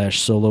queue /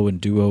 solo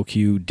and duo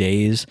queue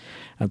days,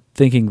 I'm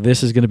thinking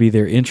this is going to be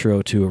their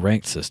intro to a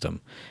ranked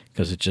system,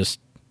 because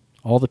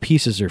all the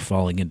pieces are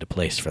falling into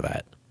place for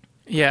that.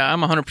 Yeah,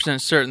 I'm 100%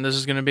 certain this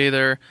is going to be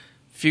their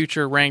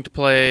future ranked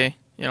play,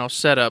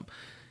 setup.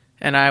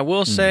 And I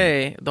will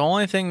say, the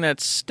only thing that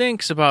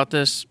stinks about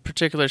this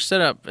particular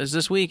setup is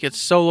this week it's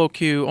solo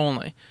queue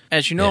only.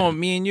 As you know,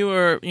 me and you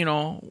are,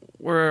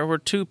 we're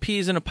two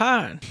peas in a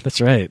pod. That's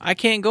right. I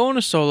can't go in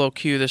a solo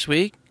queue this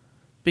week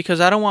because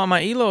I don't want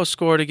my elo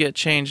score to get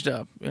changed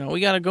up. We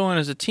got to go in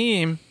as a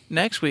team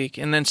next week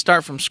and then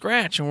start from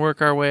scratch and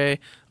work our way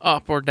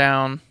up or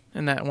down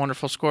in that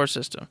wonderful score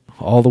system.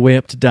 All the way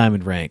up to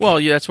diamond rank. Well,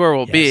 yeah, that's where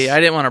we'll be. Yes. I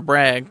didn't want to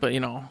brag, but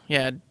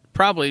yeah,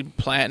 probably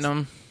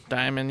platinum,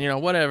 diamond,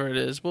 whatever it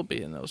is, we'll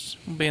be in those.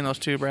 We'll be in those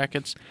two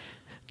brackets.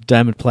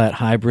 Diamond Plat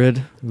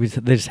hybrid.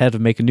 They just had to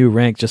make a new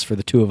rank just for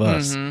the two of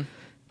us.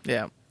 Mm-hmm.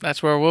 Yeah,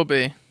 that's where we'll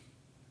be.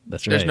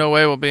 That's right. There's no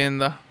way we'll be in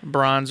the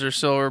bronze or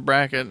silver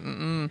bracket.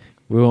 Mm-mm.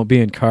 We won't be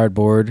in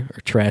cardboard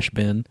or trash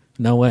bin.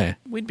 No way.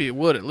 We'd be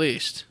wood at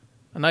least.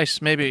 A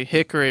nice maybe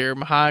hickory or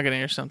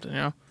mahogany or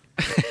something,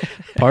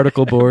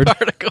 Particle board.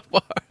 Particle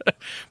board.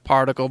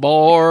 Particle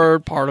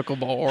board. Particle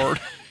board.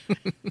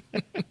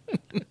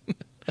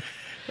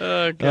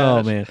 Oh, gosh.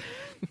 Oh, man.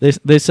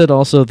 They said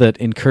also that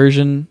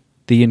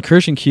the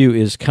Incursion queue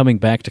is coming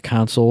back to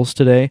consoles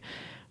today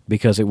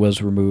because it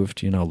was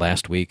removed,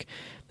 last week.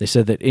 They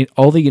said that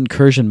all the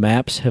Incursion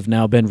maps have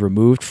now been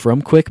removed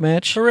from Quick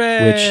Match.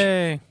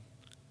 Hooray! Which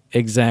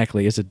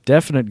exactly is a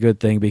definite good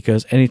thing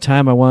because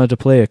anytime I wanted to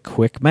play a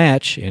quick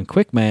match in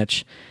Quick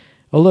Match,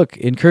 oh, look,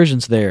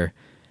 Incursion's there.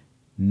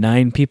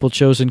 9 people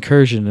chose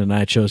Incursion and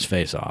I chose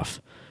Face Off.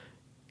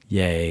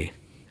 Yay.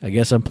 I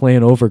guess I'm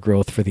playing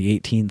Overgrowth for the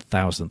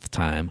 18,000th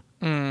time.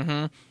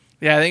 Mm-hmm.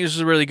 Yeah, I think this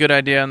is a really good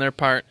idea on their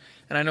part.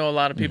 And I know a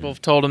lot of people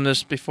have told them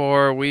this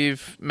before.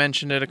 We've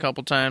mentioned it a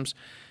couple times.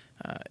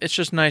 It's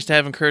just nice to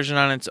have Incursion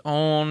on its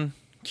own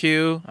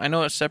queue. I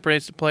know it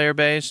separates the player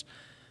base,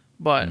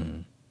 but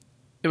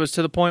it was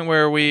to the point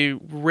where we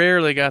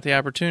rarely got the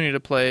opportunity to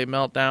play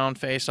Meltdown,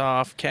 Face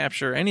Off,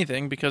 Capture,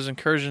 anything, because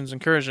Incursion's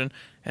Incursion,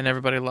 and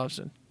everybody loves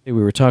it. We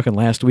were talking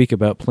last week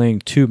about playing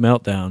 2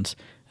 Meltdowns,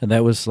 and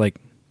that was like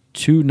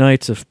 2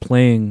 nights of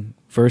playing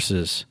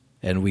Versus,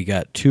 and we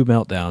got 2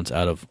 Meltdowns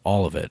out of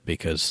all of it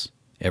because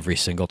every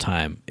single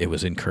time it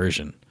was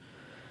Incursion.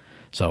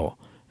 So,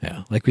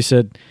 yeah, like we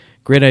said,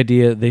 great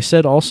idea. They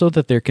said also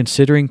that they're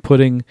considering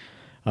putting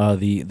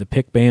the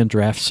pick ban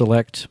draft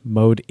select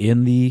mode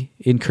in the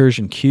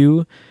Incursion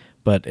queue,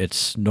 but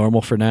it's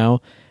normal for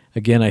now.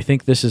 Again, I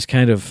think this is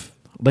kind of,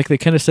 like they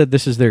kind of said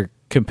this is their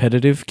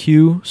competitive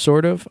queue,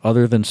 sort of,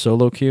 other than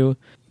solo queue.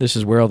 This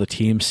is where all the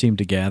teams seem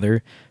to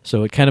gather,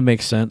 so it kind of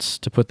makes sense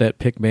to put that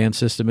pick ban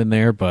system in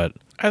there, but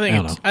I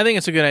think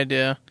it's a good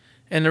idea.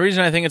 And the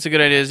reason I think it's a good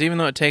idea is even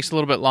though it takes a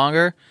little bit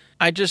longer,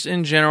 I just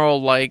in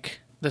general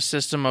like the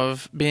system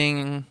of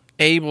being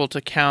able to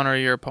counter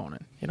your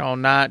opponent.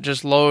 Not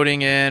just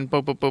loading in,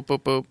 boop, boop, boop,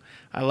 boop, boop.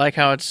 I like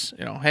how it's,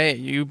 hey,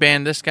 you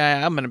ban this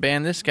guy, I'm going to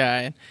ban this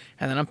guy,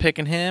 and then I'm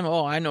picking him.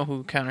 Oh, I know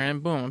who can counter him.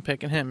 Boom, I'm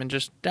picking him, and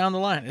just down the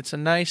line. It's a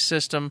nice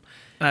system,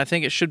 and I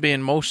think it should be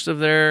in most of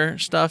their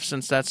stuff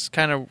since that's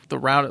kind of the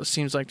route it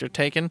seems like they're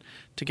taking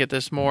to get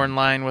this more in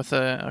line with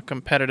a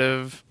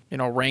competitive,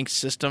 ranked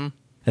system.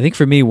 I think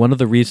for me, one of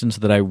the reasons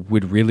that I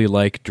would really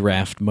like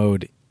draft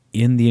mode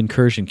in the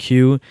Incursion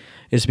queue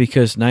is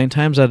because 9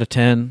 times out of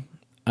 10,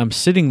 I'm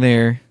sitting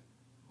there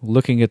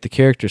looking at the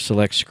character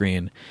select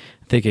screen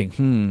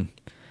thinking,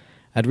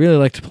 I'd really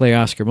like to play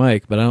Oscar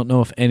Mike, but I don't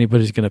know if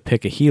anybody's going to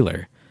pick a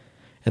healer.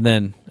 And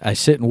then I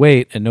sit and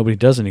wait, and nobody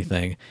does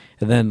anything.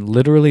 And then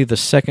literally the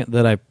second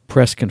that I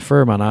press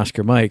confirm on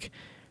Oscar Mike,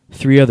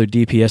 3 other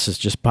DPSs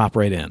just pop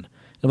right in.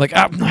 I'm like,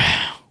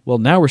 well,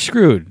 now we're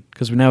screwed,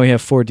 because now we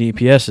have 4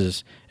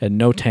 DPSs and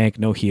no tank,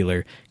 no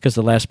healer, because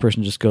the last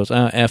person just goes,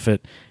 F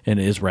it, and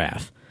is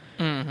Wrath.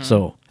 Mm-hmm.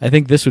 So I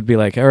think this would be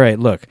like, all right,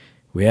 look,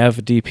 we have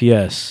a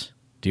DPS.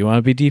 Do you want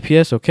to be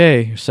DPS?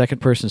 Okay, your second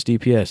person's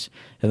DPS.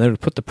 And then it would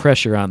put the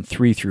pressure on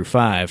 3 through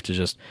 5 to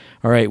just,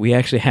 all right, we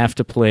actually have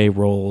to play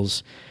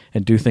roles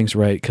and do things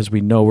right because we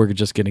know we're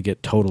just going to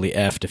get totally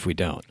effed if we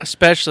don't.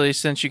 Especially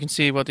since you can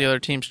see what the other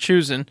team's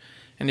choosing.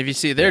 And if you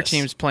see their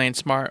team's playing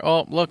smart,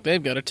 oh, look,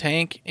 they've got a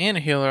tank and a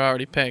healer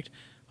already picked.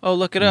 Oh,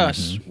 look at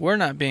us. We're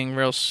not being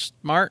real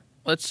smart.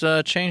 Let's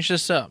change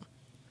this up.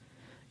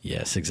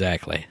 Yes,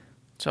 exactly.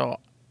 So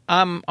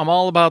I'm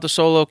all about the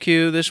solo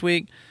queue this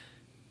week.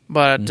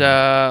 But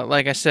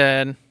like I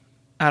said,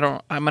 I'm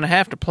going to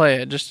have to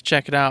play it just to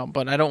check it out.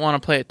 But I don't want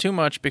to play it too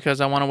much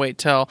because I want to wait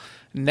till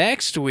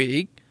next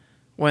week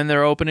when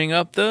they're opening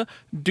up the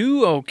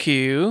duo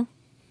queue.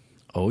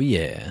 Oh,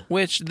 yeah.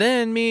 Which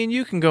then me and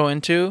you can go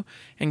into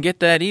and get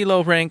that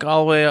ELO rank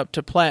all the way up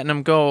to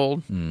Platinum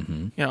Gold.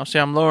 Mm-hmm. See,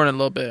 I'm lowering it a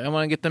little bit. I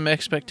want to get them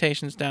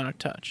expectations down a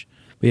touch.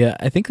 But yeah,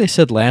 I think they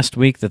said last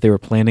week that they were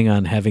planning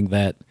on having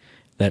that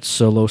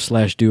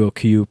solo/duo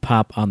queue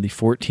pop on the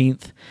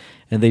 14th.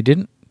 And they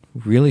didn't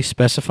really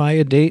specify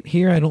a date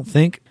here, I don't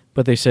think,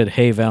 but they said,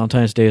 hey,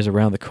 Valentine's Day is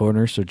around the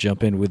corner, so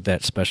jump in with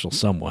that special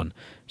someone.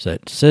 So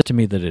it said to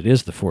me that it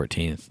is the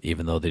 14th,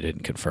 even though they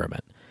didn't confirm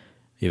it,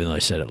 even though I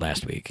said it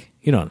last week.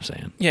 You know what I'm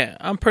saying? Yeah,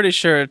 I'm pretty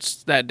sure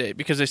it's that date,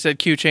 because they said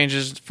queue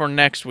changes for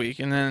next week,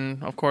 and then,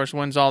 of course,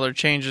 when's all their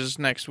changes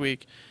next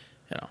week,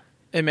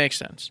 it makes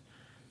sense.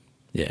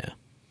 Yeah.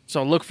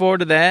 So look forward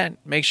to that.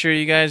 Make sure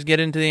you guys get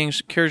into the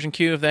Incursion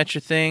queue if that's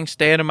your thing.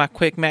 Stay out of my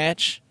quick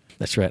match.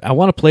 That's right. I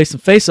want to play some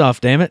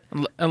face-off, damn it.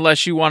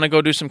 Unless you want to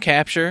go do some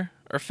capture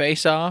or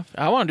face-off.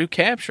 I want to do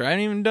capture. I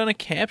haven't even done a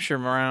capture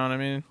round. I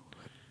mean,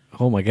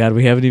 Oh my God,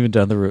 we haven't even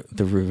done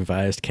the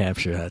revised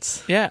capture.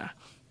 That's Yeah.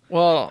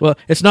 Well,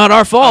 it's not our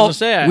I was fault. gonna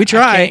say, We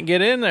try. I can't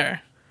get in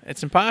there.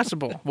 It's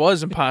impossible.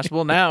 Was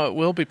impossible. Now it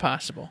will be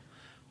possible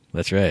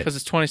That's right. because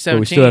it's But 2017.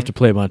 we still have to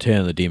play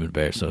Montana the Demon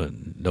Bear, so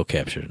no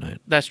capture tonight.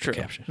 That's true.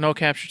 Capture. No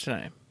capture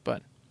tonight,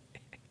 but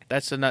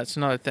that's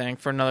another thing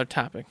for another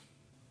topic.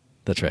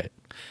 That's right.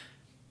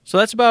 So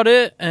that's about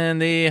it,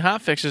 and the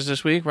hot fixes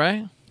this week,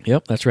 right?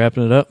 Yep, that's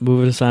wrapping it up.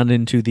 Moving us on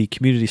into the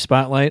community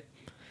spotlight.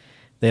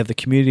 They have the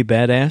community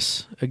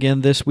badass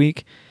again this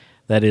week.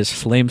 That is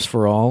Flames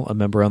for All, a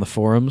member on the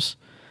forums.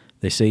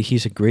 They say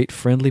he's a great,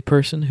 friendly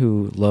person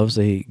who loves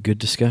a good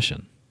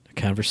discussion, a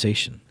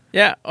conversation.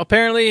 Yeah,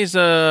 apparently he's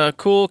a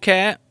cool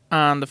cat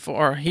on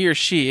or he or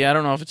she. I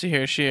don't know if it's a he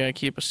or she. I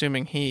keep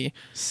assuming he.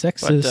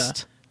 Sexist.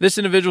 But, this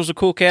individual's a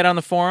cool cat on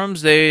the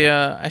forums.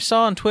 I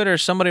saw on Twitter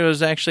somebody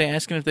was actually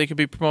asking if they could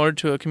be promoted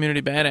to a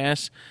community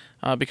badass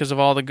because of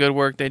all the good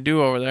work they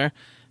do over there.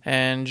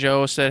 And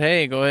Joe said,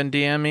 hey, go ahead and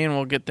DM me and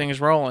we'll get things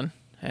rolling.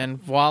 And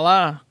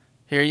voila,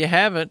 here you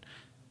have it.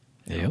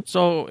 Yep.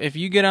 So if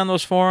you get on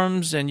those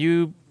forums and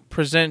you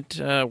present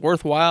a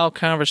worthwhile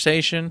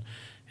conversation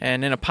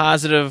and in a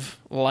positive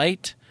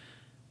light,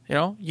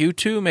 you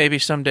too maybe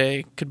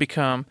someday could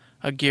become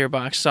a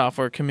Gearbox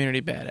Software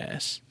community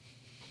badass.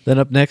 Then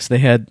up next, they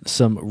had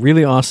some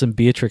really awesome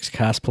Beatrix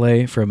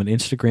cosplay from an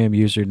Instagram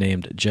user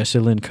named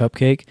Jessalyn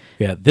Cupcake.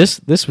 Yeah,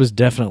 this was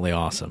definitely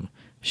awesome.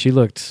 She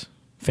looked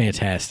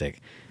fantastic.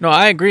 No,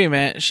 I agree,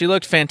 man. She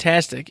looked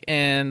fantastic,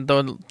 and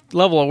the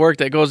level of work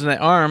that goes in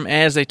that arm,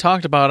 as they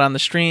talked about on the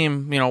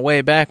stream,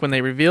 way back when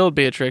they revealed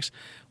Beatrix,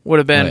 would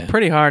have been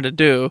pretty hard to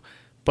do.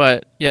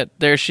 But yet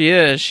there she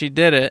is. She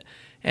did it,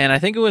 and I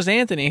think it was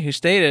Anthony who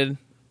stated.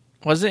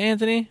 Was it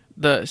Anthony?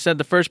 Said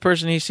the first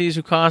person he sees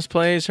who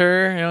cosplays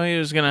her, he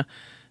was going to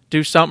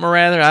do something or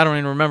rather. I don't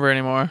even remember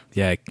anymore.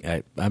 Yeah,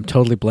 I'm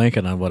totally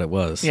blanking on what it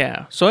was.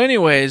 Yeah. So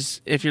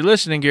anyways, if you're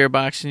listening,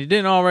 Gearbox, and you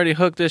didn't already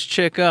hook this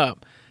chick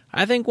up,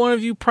 I think one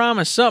of you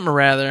promised something or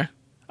rather.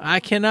 I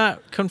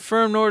cannot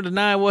confirm nor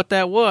deny what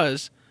that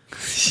was.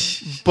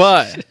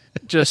 But,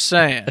 just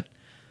saying.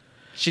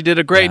 She did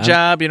a great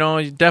job. You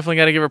definitely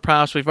got to give her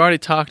props. We've already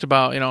talked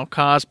about,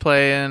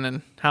 cosplaying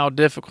and how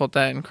difficult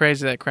that and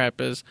crazy that crap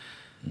is.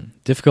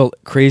 Difficult,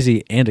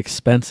 crazy, and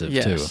expensive,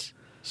 yes. too.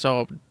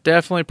 So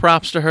definitely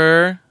props to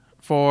her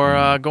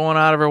for going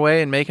out of her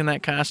way and making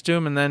that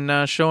costume and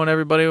then showing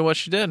everybody what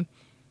she did.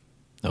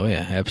 Oh,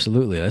 yeah,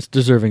 absolutely. That's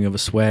deserving of a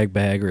swag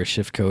bag or a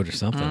shift coat or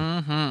something.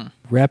 Mm-hmm.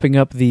 Wrapping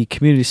up the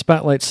community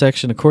spotlight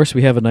section, of course,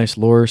 we have a nice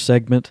lore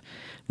segment.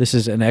 This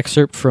is an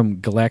excerpt from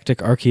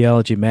Galactic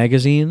Archaeology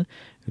magazine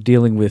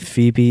dealing with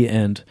Phoebe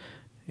and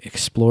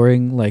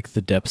exploring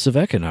the depths of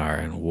Ekinar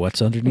and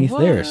what's underneath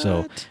there.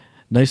 So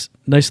nice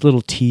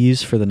little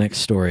tease for the next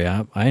story.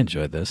 I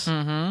enjoyed this.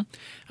 Mm-hmm.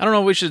 I don't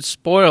know if we should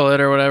spoil it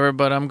or whatever,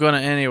 but I'm going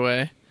to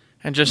anyway.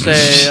 And just say,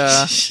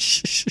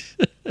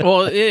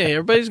 well, yeah,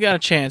 everybody's got a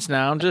chance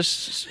now.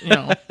 Just,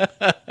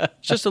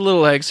 just a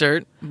little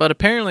excerpt. But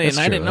apparently,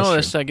 I didn't know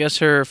this, I guess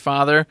her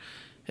father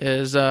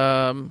is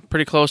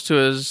pretty close to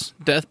his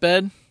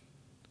deathbed.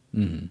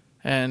 Mm-hmm.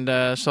 And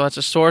so that's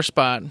a sore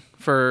spot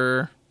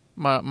for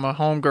my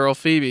homegirl,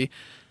 Phoebe.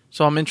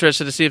 So I'm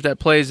interested to see if that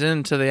plays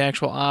into the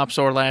actual ops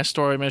or last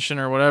story mission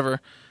or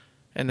whatever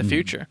in the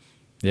future.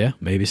 Yeah,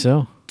 maybe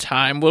so.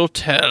 Time will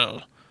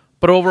tell.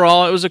 But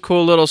overall, it was a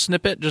cool little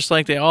snippet, just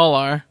like they all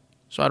are.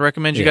 So I'd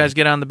recommend you guys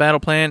get on the battle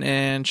plan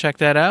and check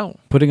that out.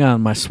 Putting on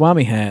my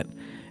Swami hat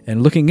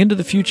and looking into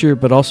the future,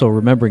 but also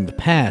remembering the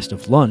past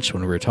of lunch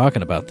when we were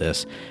talking about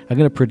this, I'm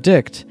going to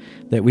predict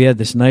that we had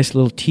this nice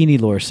little teeny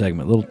lore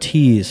segment, little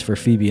tease for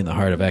Phoebe in the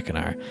heart of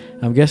Ekinar.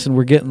 I'm guessing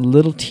we're getting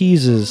little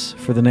teases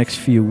for the next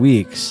few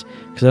weeks,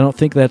 because I don't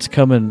think that's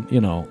coming,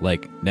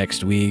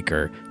 next week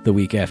or the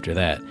week after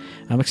that.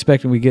 I'm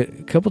expecting we get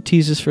a couple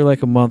teases for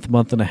a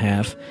month and a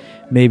half.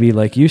 Maybe,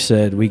 like you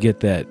said, we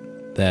get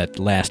that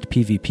last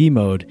PvP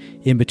mode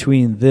in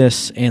between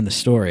this and the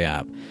story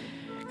op.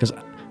 Because,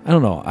 I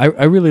don't know,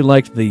 I really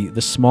liked the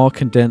small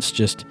condensed,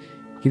 just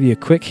give you a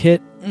quick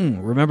hit.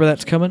 Remember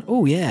that's coming?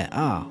 Oh,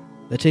 yeah.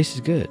 That tastes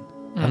good.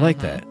 Mm-hmm. I like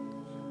that.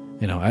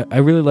 I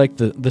really like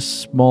the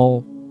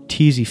small,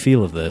 teasy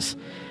feel of this.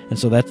 And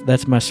so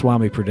that's my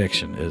Swami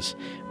prediction, is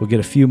we'll get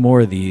a few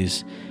more of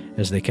these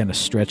as they kind of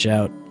stretch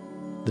out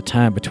the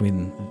time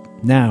between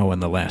now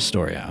and the last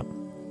story op.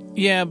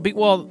 Yeah,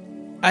 well,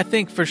 I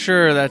think for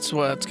sure that's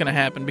what's going to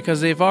happen,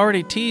 because they've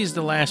already teased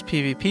the last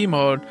PvP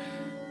mode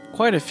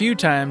quite a few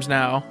times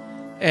now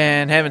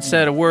and haven't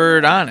said a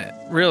word on it,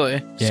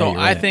 really. Yeah, so you're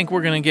right. I think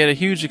we're going to get a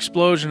huge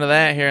explosion of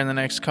that here in the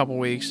next couple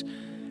weeks.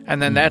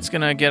 And then that's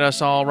going to get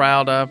us all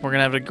riled up. We're going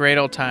to have a great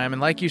old time.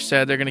 And like you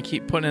said, they're going to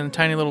keep putting in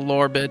tiny little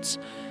lore bits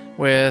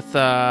with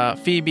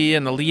Phoebe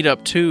and the lead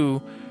up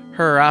to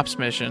her ops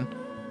mission.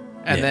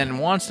 And then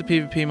once the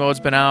PvP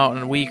mode's been out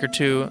in a week or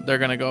two, they're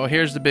going to go,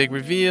 here's the big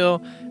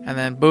reveal, and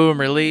then boom,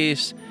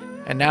 release.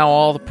 And now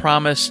all the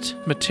promised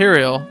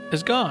material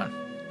is gone.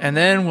 And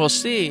then we'll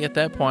see at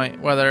that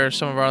point whether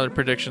some of our other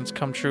predictions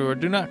come true or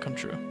do not come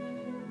true.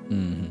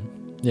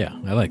 Mm-hmm. Yeah,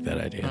 I like that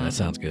idea. That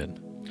sounds good.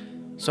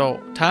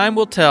 So time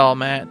will tell,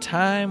 Matt.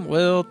 Time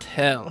will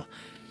tell.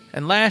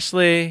 And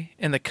lastly,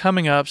 in the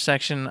coming up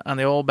section on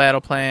the old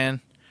battle plan,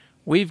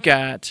 we've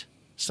got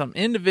some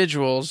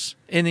individuals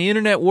in the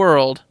internet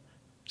world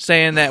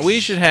saying that we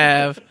should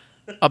have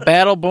a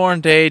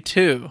Battleborn Day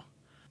 2.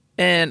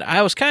 And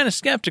I was kind of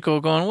skeptical,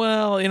 going,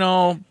 well,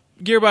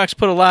 Gearbox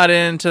put a lot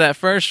into that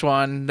first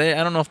one. I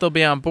don't know if they'll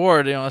be on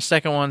board, a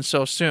second one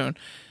so soon.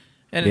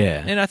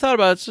 And I thought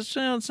about it.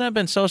 It's not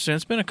been so soon.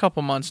 It's been a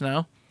couple months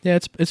now. Yeah,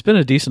 it's been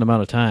a decent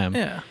amount of time.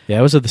 Yeah. Yeah,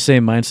 I was of the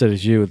same mindset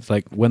as you. It's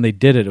like when they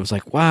did it, it was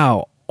like,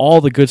 wow, all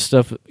the good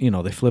stuff,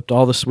 they flipped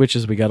all the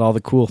switches, we got all the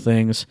cool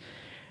things.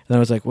 And then I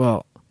was like,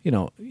 well,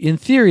 in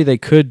theory they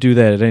could do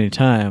that at any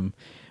time,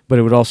 but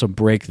it would also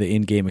break the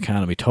in-game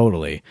economy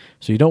totally.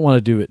 So you don't want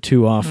to do it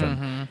too often.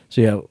 Mm-hmm.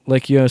 So yeah,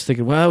 like you, I was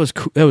thinking, well,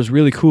 that was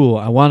really cool.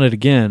 I want it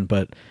again,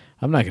 but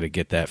I'm not going to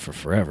get that for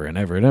forever and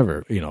ever and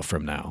ever,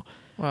 from now.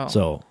 Well,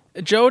 so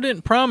Joe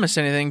didn't promise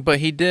anything, but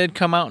he did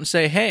come out and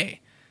say, hey,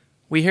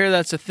 we hear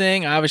that's a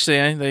thing.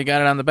 Obviously, they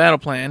got it on the battle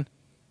plan,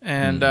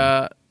 and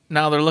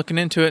now they're looking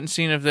into it and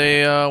seeing if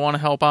they want to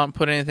help out and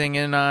put anything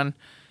in on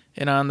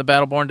the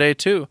Battleborn Day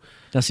 2.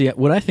 Now, see,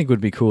 what I think would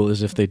be cool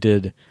is if they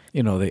did,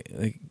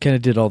 they kind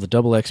of did all the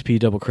double XP,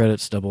 double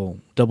credits, double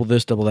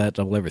this, double that,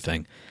 double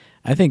everything.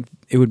 I think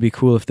it would be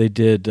cool if they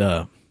did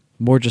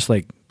more just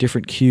like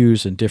different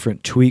cues and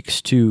different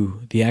tweaks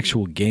to the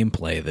actual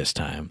gameplay this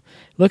time.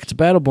 Look, it's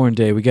Battleborn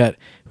Day. We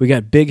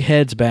got big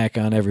heads back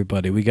on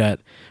everybody. We got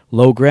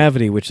low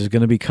gravity, which is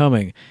going to be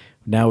coming.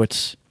 Now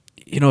it's,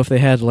 if they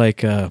had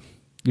like, you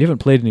haven't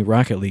played any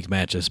Rocket League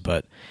matches,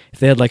 but if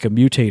they had like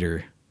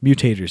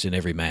mutators in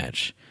every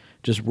match,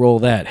 just roll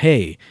that.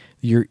 Hey,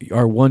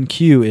 our one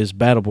Q is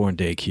Battleborn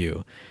Day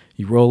Q.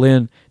 You roll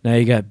in, now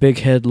you got big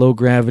head, low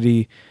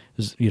gravity,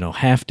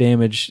 half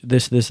damage,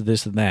 this,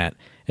 and that,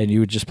 and you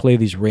would just play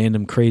these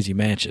random crazy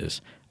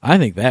matches. I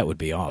think that would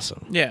be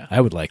awesome. Yeah.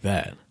 I would like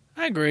that.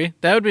 I agree.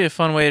 That would be a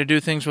fun way to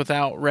do things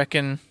without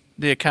wrecking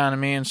the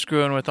economy and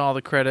screwing with all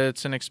the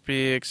credits and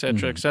XP,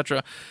 etc.,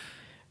 etc.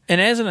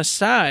 And as an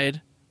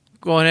aside,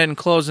 going ahead and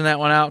closing that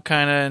one out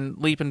kind of and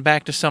leaping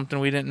back to something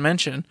we didn't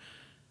mention,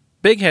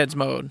 Big Heads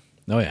mode.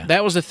 Oh, yeah.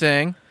 That was a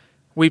thing.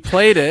 We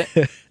played it.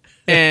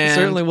 And it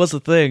certainly was a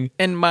thing.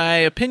 And my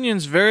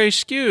opinion's very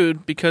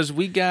skewed because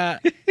we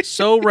got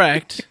so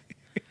wrecked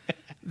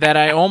that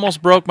I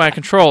almost broke my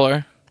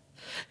controller.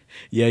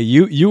 Yeah,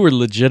 you were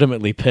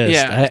legitimately pissed.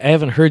 Yeah. I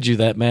haven't heard you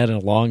that mad in a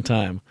long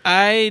time.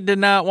 I did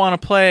not want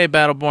to play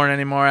Battleborn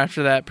anymore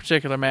after that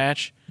particular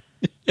match.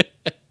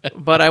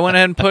 But I went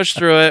ahead and pushed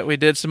through it. We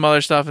did some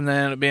other stuff, and then it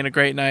ended up being a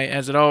great night,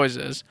 as it always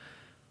is.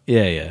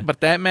 Yeah. But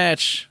that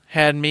match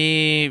had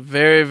me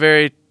very,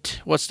 very,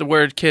 what's the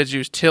word kids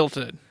use?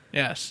 Tilted.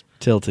 Yes.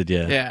 Tilted,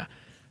 yeah. Yeah.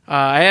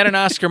 I had an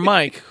Oscar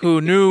Mike who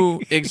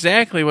knew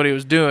exactly what he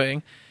was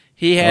doing.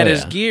 He had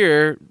his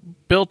gear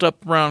built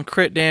up around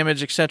crit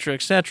damage, etc.,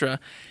 etc.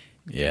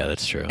 Yeah,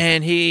 that's true.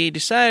 And he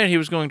decided he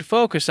was going to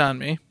focus on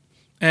me,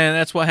 and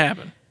that's what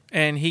happened.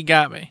 And he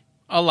got me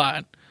a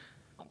lot,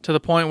 to the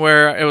point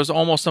where it was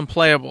almost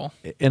unplayable.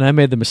 And I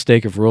made the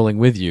mistake of rolling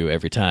with you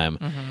every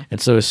time. And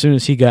so as soon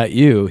as he got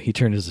you, he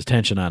turned his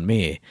attention on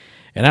me.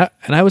 And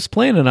I was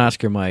playing an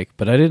Oscar Mike,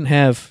 but I didn't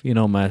have,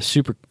 my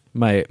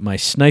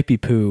snipey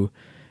poo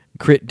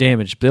crit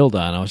damage build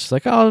on. I was just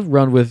like, I'll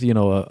run with,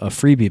 a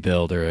freebie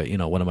build or,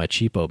 one of my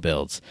cheapo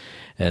builds.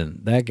 And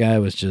that guy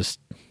was just,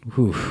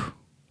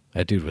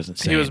 that dude was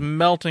insane. He was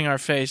melting our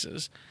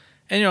faces.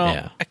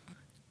 And,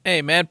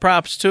 hey, mad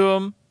props to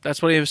him.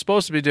 That's what he was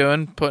supposed to be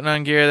doing, putting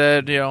on gear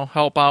that,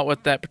 help out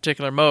with that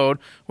particular mode,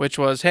 which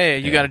was, hey,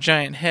 you got a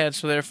giant head,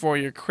 so therefore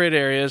your crit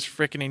area is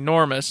freaking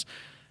enormous.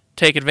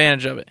 Take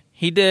advantage of it.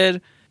 He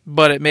did,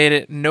 but it made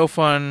it no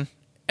fun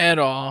at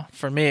all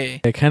for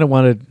me. I kind of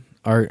wanted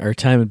our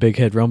time in Big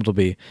Head Rumble to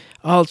be,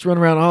 let's run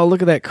around,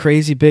 look at that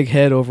crazy big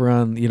head over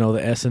on, the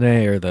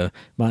SNA or the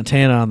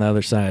Montana on the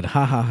other side.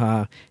 Ha, ha,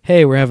 ha.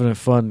 Hey, we're having a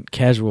fun,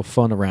 casual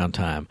fun around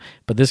time.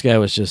 But this guy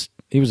was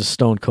he was a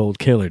stone cold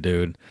killer,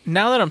 dude.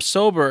 Now that I'm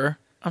sober,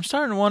 I'm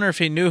starting to wonder if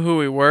he knew who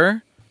we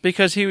were,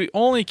 because he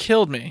only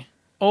killed me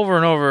over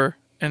and over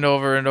and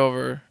over and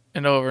over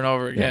and over and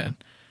over again.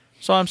 Yeah.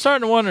 So I'm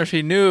starting to wonder if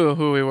he knew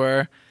who we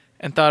were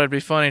and thought it'd be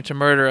funny to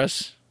murder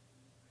us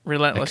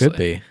relentlessly. It could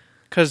be.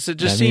 Because it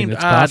just seemed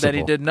odd that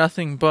he did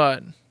nothing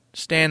but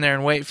stand there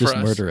and wait for us.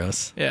 Just murder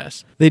us.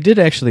 Yes. They did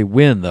actually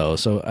win, though,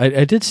 so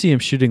I did see him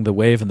shooting the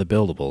wave and the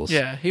buildables.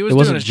 Yeah, he was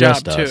doing his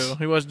job, too.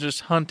 He wasn't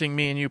just hunting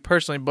me and you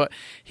personally, but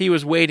he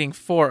was waiting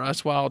for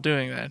us while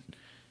doing that.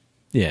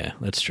 Yeah,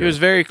 that's true. It was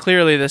very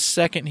clearly the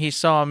second he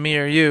saw me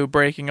or you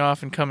breaking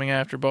off and coming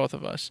after both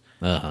of us.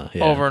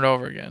 Over and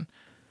over again.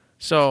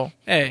 So,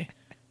 hey,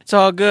 it's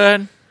all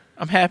good.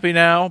 I'm happy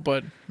now,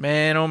 but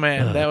man, oh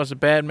man, that was a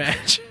bad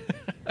match.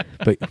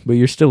 but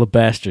you're still a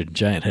bastard,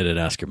 giant-headed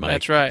Oscar Mike.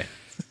 That's right.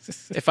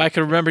 If I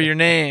could remember your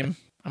name,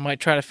 I might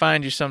try to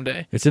find you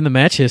someday. It's in the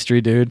match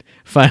history, dude.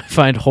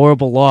 Find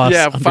horrible loss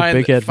under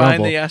Big Head Rumble.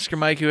 Find the Oscar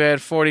Mike who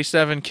had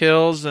 47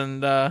 kills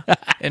and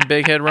in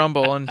Big Head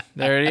Rumble, and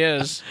there he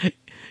is.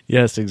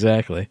 Yes,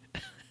 exactly.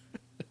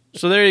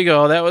 So there you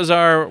go. That was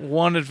our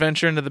one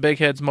adventure into the Big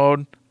Heads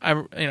mode.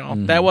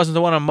 That wasn't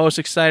the one I'm most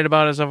excited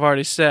about, as I've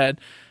already said,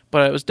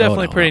 but it was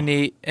definitely pretty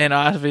neat and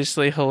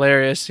obviously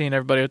hilarious seeing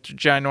everybody with their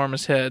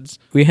ginormous heads.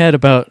 We had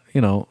about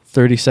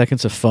 30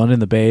 seconds of fun in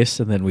the base,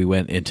 and then we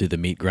went into the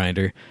meat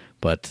grinder.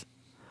 But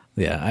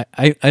yeah,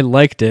 I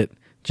liked it,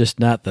 just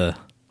not the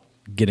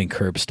getting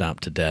curb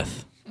stomped to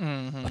death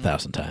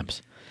 1,000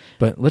 times.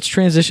 But let's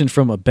transition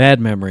from a bad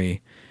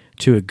memory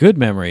to a good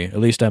memory. At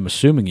least I'm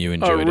assuming you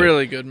enjoyed it. A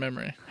really good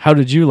memory. How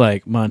did you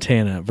like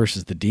Montana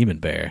versus the Demon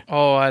Bear?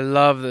 Oh, I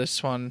love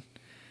this one.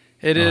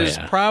 It is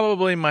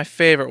probably my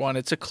favorite one.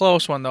 It's a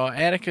close one, though.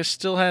 Atticus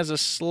still has a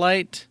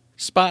slight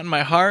spot in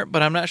my heart,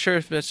 but I'm not sure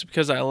if it's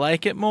because I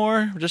like it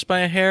more, just by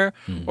a hair,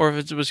 or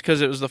if it was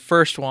because it was the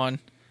first one.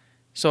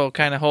 So it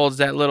kind of holds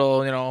that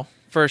little,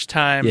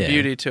 first-time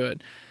beauty to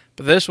it.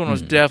 But this one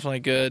was definitely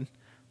good.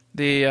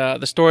 The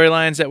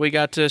storylines that we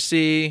got to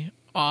see,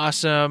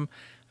 awesome.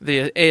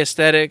 The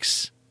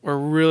aesthetics were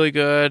really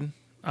good.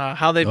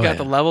 How they've got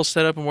the levels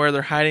set up and where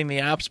they're hiding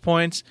the ops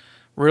points,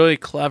 really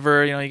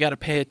clever. You got to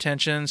pay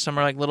attention. Some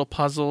are like little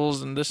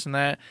puzzles and this and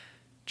that.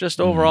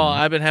 Just overall,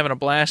 I've been having a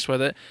blast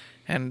with it.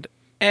 And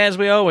as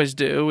we always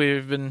do,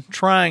 we've been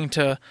trying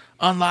to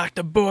unlock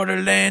the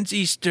Borderlands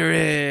Easter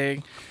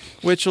egg,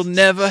 which will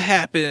never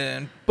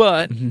happen.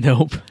 But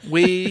nope.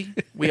 we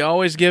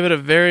always give it a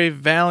very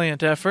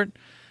valiant effort.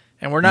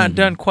 And we're not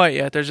done quite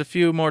yet. There's a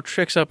few more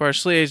tricks up our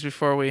sleeves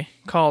before we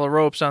call the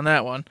ropes on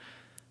that one.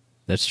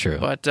 That's true.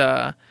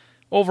 But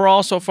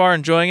overall, so far,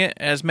 enjoying it.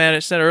 As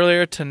Matt said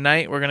earlier,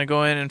 tonight we're going to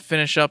go in and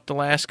finish up the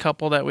last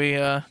couple that we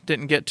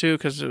didn't get to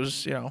because it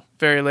was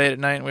very late at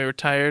night and we were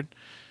tired.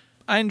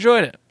 I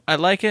enjoyed it. I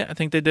like it. I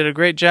think they did a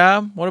great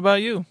job. What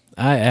about you?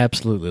 I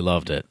absolutely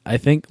loved it. I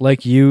think,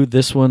 like you,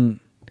 this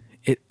one,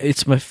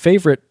 it's my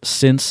favorite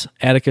since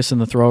Atticus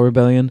and the Thrall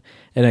Rebellion,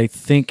 and I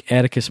think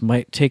Atticus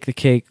might take the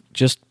cake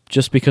just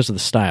because of the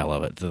style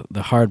of it,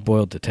 the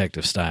hard-boiled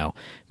detective style.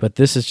 But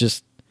this is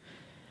just,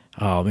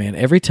 oh man,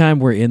 every time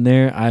we're in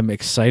there, I'm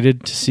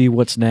excited to see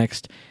what's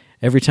next.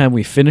 Every time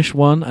we finish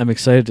one, I'm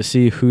excited to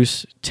see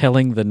who's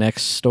telling the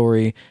next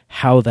story,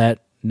 how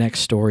that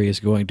next story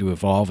is going to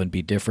evolve and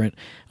be different.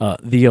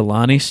 The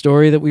Alani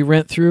story that we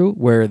went through,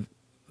 where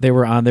they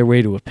were on their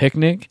way to a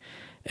picnic,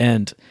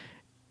 and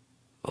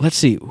let's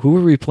see, who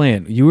were we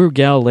playing? You were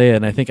Galilea,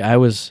 and I think I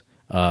was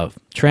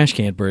Trash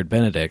Can Bird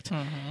Benedict,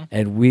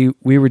 and we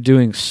were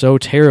doing so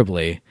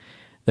terribly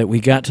that we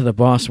got to the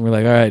boss and we're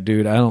like, all right,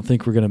 dude, I don't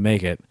think we're going to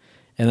make it.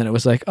 And then it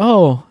was like,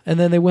 oh, and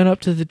then they went up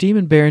to the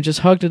Demon Bear and just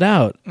hugged it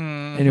out.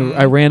 And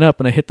I ran up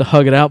and I hit the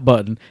hug it out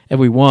button, and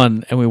we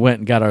won, and we went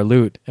and got our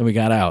loot, and we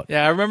got out.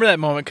 Yeah, I remember that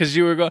moment because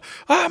you were going,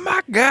 oh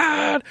my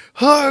God,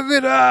 hug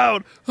it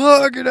out,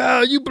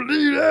 you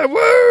believe that,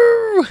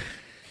 woo!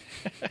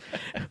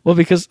 Well,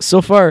 because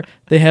so far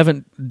they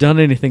haven't done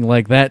anything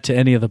like that to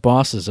any of the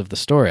bosses of the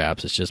story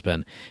ops. It's just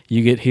been,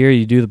 you get here,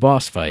 you do the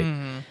boss fight.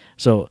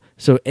 So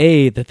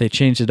A, that they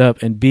changed it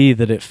up, and B,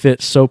 that it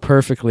fits so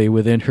perfectly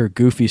within her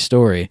goofy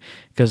story.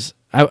 Because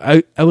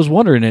I was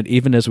wondering it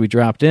even as we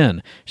dropped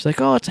in. She's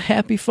like, oh, it's a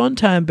happy, fun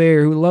time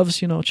bear who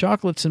loves,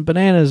 chocolates and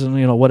bananas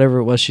and, whatever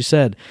it was she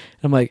said.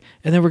 And I'm like,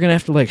 and then we're going to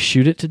have to,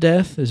 shoot it to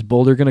death? Is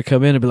Boulder going to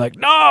come in and be like,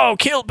 no,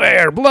 kill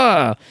bear,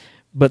 blah?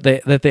 But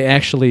they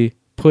actually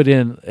put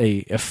in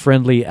a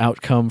friendly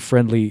outcome,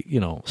 friendly,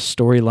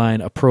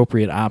 storyline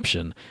appropriate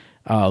option.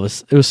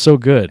 It was so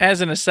good.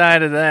 As an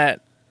aside of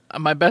that,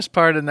 my best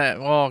part in that,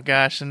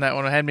 and that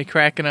one had me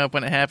cracking up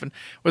when it happened,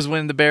 was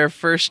when the bear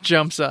first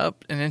jumps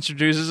up and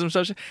introduces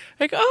himself.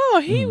 Like,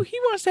 oh, he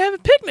wants to have a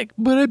picnic,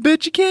 but I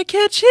bet you can't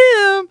catch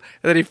him.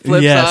 And then he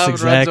flips off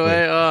and runs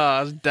away. Oh,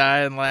 I was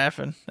dying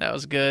laughing. That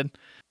was good.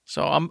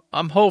 So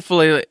I'm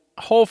hopefully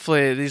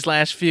these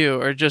last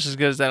few are just as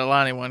good as that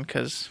Alani one,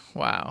 because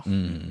wow.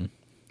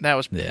 That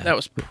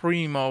was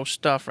primo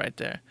stuff right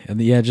there. And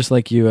just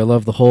like you, I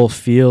love the whole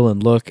feel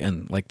and look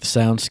and the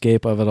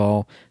soundscape of it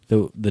all,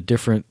 the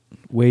different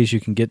ways you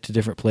can get to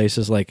different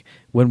places. Like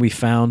when we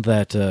found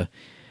that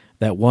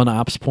one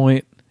ops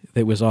point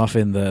that was off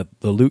in the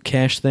loot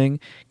cache thing,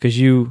 because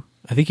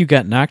I think you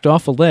got knocked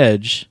off a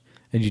ledge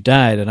and you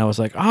died, and I was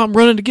like, oh, I'm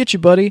running to get you,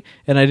 buddy.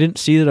 And I didn't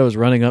see that I was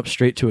running up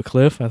straight to a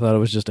cliff. I thought it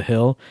was just a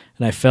hill,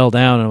 and I fell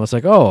down, and I was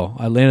like, oh,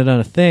 I landed on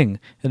a thing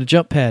and a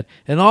jump pad,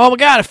 and oh my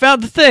God, I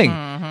found the thing.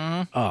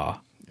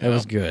 Oh, that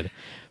was good.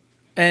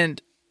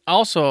 And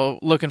also,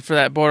 looking for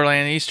that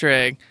Borderland Easter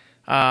egg,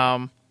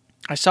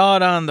 I saw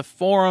it on the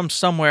forum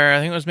somewhere.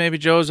 I think it was maybe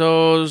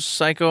Jozo's,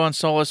 Psycho, and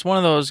Solus. One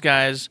of those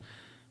guys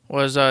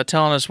was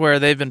telling us where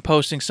they've been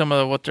posting some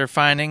of what they're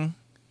finding.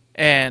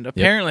 And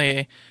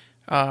apparently,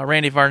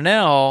 Randy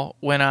Varnell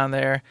went on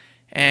there,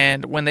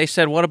 and when they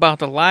said, what about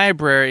the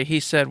library, he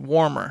said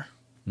warmer.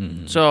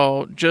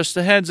 So just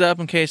a heads up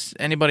in case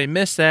anybody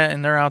missed that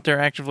and they're out there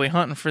actively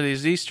hunting for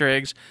these Easter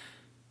eggs.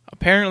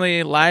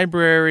 Apparently,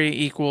 library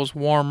equals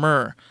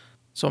warmer.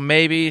 So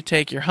maybe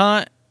take your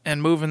hunt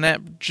and move in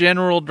that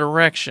general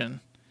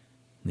direction.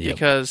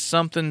 Because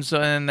something's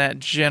in that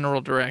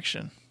general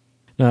direction.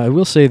 Now, I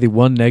will say the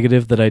one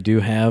negative that I do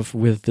have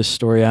with this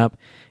story op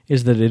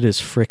is that it is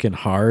freaking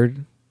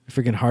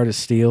hard as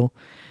steel.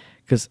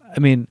 Because, I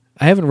mean,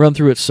 I haven't run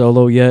through it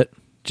solo yet,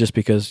 just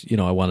because, you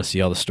know, I want to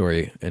see all the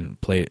story and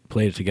play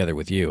it together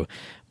with you.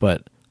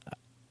 But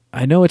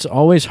I know it's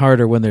always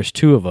harder when there's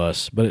two of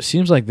us, but it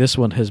seems like this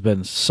one has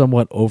been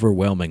somewhat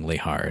overwhelmingly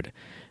hard.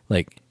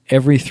 Like,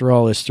 every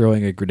thrall is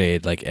throwing a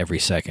grenade, like, every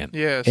second.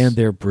 Yes. And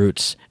they're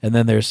brutes. And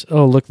then there's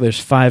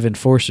 5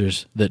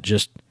 enforcers that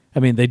just, I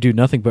mean, they do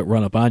nothing but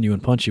run up on you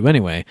and punch you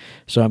anyway.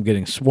 So I'm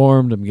getting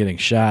swarmed, I'm getting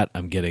shot,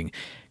 I'm getting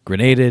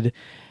grenaded.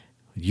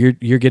 You're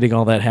getting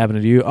all that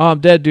happening to you. Oh, I'm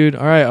dead, dude.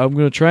 All right, I'm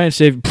going to try and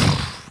save.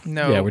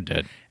 No. Yeah, we're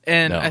dead.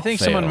 And No, I think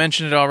fail. someone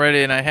mentioned it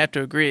already, and I have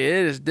to agree.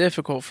 It is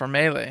difficult for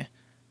melee.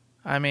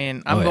 I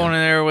mean, I'm Oh, yeah. going in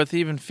there with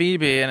even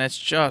Phoebe, and it's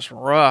just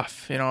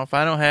rough. You know, if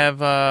I don't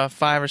have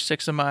 5 or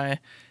 6 of my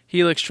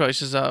Helix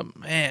choices up,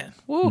 man,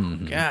 whoo,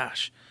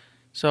 gosh.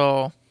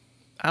 So,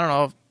 I don't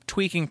know.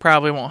 Tweaking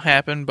probably won't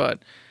happen, but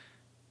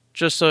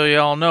just so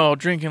y'all know,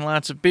 drinking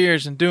lots of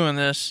beers and doing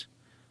this,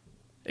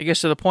 it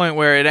gets to the point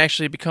where it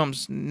actually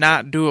becomes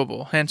not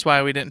doable. Hence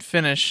why we didn't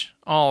finish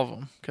all of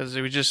them, because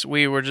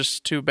we were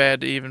just too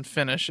bad to even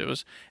finish.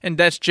 And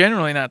that's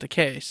generally not the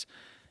case.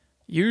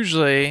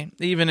 Usually,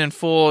 even in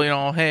full, you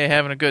know, hey,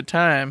 having a good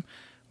time,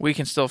 we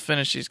can still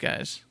finish these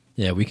guys.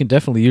 Yeah, we can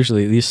definitely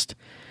usually at least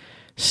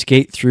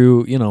skate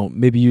through, you know,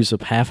 maybe use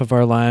up half of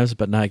our lives,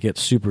 but not get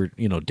super,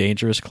 you know,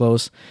 dangerous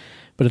close.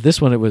 But at this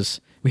one,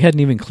 we hadn't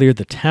even cleared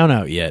the town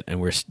out yet,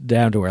 and we're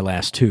down to our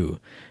last 2.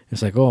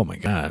 It's like, oh my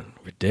God,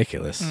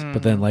 ridiculous.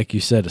 But then, like you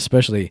said,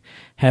 especially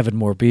having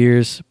more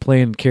beers,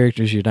 playing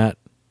characters that aren't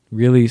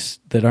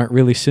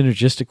really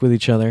synergistic with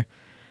each other,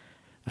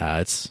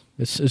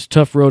 it's a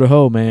tough road to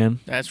hoe, man.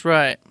 That's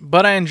right.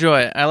 But I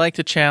enjoy it. I like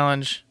the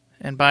challenge,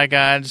 and by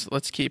gods,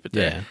 let's keep it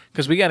there.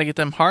 Because we got to get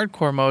them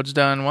hardcore modes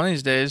done one of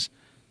these days.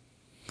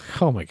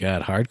 Oh my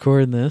God,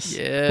 hardcore in this?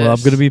 Yes. Well, I'm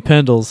going to be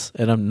Pendles,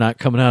 and I'm not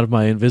coming out of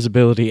my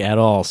invisibility at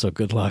all, so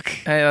good luck.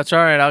 Hey, that's all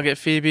right. I'll get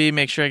Phoebe,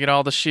 make sure I get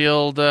all the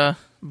shield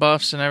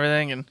buffs and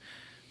everything, and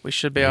we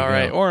should be all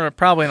right. Or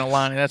probably an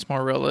Alani. That's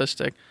more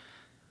realistic.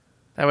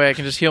 That way I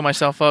can just heal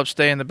myself up,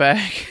 stay in the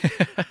back.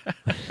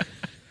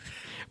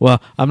 Well,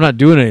 I'm not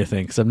doing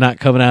anything because I'm not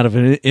coming out of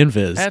an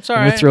invis. That's all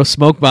I'm right. going to throw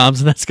smoke bombs,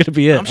 and that's going to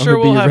be it. I'm sure gonna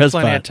be we'll your have res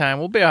plenty bot. of time.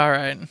 We'll be all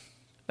right.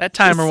 That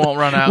timer won't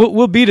run out.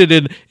 We'll beat it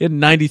in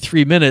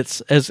 93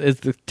 minutes as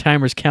the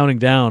timer's counting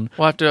down.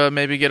 We'll have to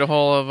maybe get a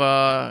hold of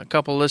a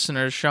couple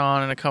listeners,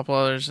 Sean and a couple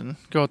others, and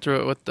go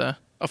through it with a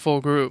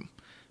full group.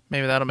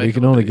 Maybe that'll make You it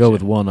can a little only bit go easier.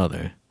 with one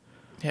other.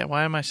 Yeah,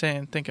 why am I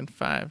thinking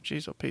 5?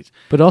 Jeez, oh Pete.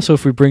 But also,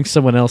 if we bring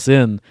someone else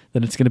in,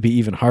 then it's going to be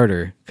even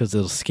harder because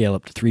it'll scale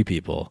up to 3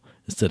 people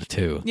instead of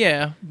 2.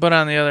 Yeah, but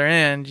on the other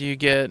end, you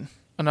get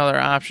another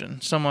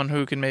option. Someone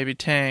who can maybe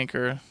tank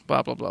or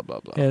blah, blah, blah, blah,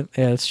 blah. Yeah,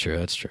 that's true.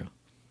 That's true.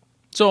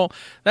 So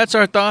that's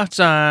our thoughts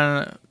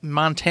on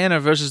Montana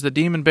versus the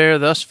Demon Bear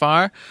thus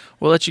far.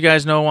 We'll let you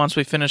guys know once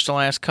we finish the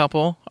last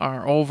couple,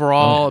 our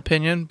overall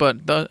opinion,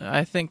 but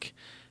I think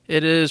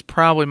it is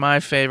probably my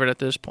favorite at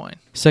this point.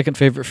 Second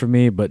favorite for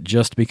me, but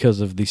just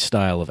because of the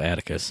style of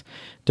Atticus.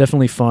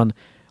 Definitely fun.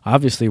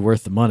 Obviously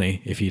worth the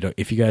money if you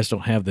guys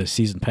don't have the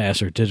season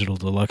pass or digital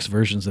deluxe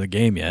versions of the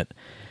game yet.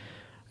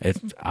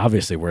 It's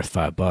obviously worth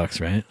 $5,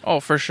 right? Oh,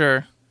 for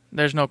sure.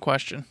 There's no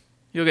question.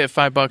 You'll get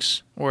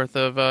 $5 worth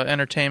of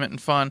entertainment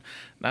and fun,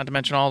 not to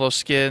mention all those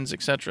skins,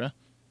 etc.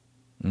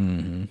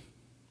 Mm-hmm.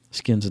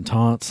 Skins and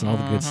taunts and all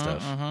the good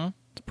stuff.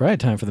 It's probably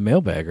time for the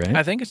mailbag, right?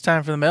 I think it's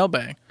time for the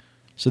mailbag.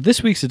 So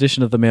this week's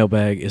edition of the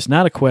mailbag is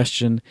not a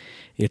question.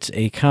 It's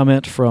a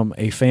comment from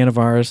a fan of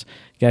ours,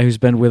 a guy who's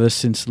been with us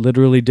since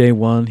literally day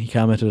one. He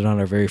commented on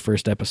our very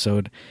first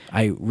episode.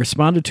 I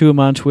responded to him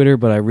on Twitter,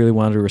 but I really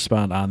wanted to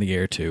respond on the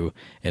air too,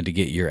 and to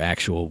get your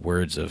actual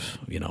words of,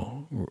 you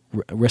know,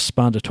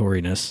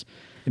 respondatoriness,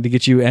 and to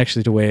get you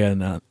actually to weigh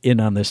in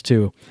on this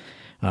too.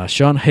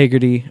 Sean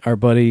Haggerty, our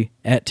buddy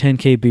at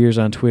 10K Beers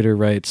on Twitter,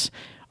 writes,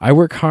 I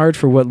work hard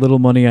for what little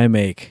money I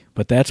make,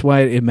 but that's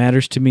why it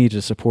matters to me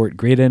to support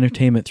great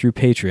entertainment through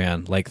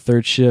Patreon, like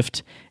Third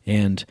Shift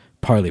and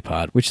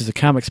ParleyPod, which is a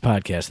comics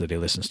podcast that he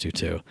listens to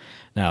too.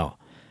 Now,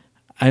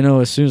 I know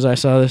as soon as I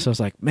saw this, I was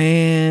like,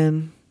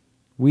 man,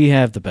 we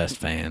have the best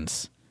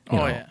fans. You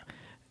know, yeah.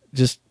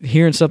 Just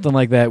hearing something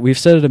like that, we've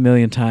said it a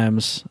million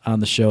times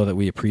on the show that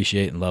we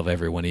appreciate and love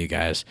every one of you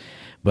guys,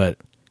 but,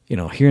 you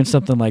know, hearing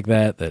something like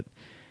that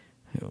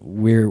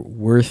we're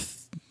worth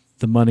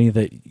the money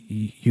that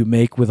you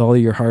make with all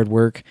of your hard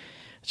work.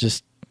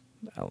 Just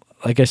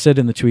like I said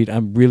in the tweet,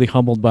 I'm really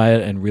humbled by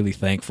it and really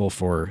thankful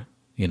for,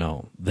 you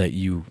know, that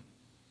you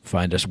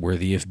find us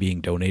worthy of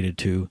being donated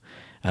to.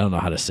 I don't know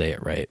how to say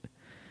it right.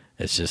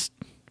 It's just,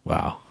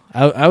 wow.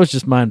 I was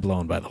just mind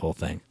blown by the whole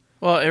thing.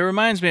 Well, it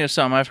reminds me of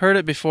something. I've heard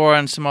it before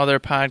on some other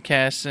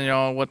podcasts, and, you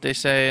know, what they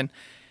say, and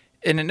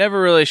it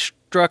never really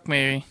struck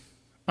me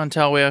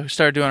until we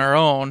started doing our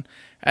own,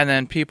 and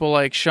then people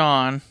like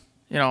Sean,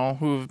 you know,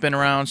 who've been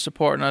around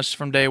supporting us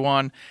from day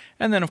one,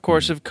 and then, of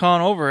course, have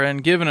gone over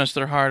and given us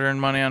their hard-earned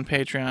money on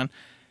Patreon.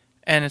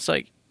 And it's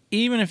like,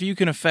 even if you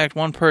can affect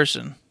one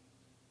person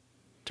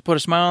to put a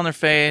smile on their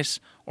face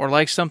or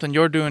likes something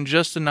you're doing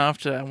just enough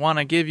to want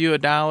to give you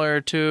 $1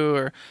 or $2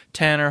 or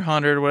 10 or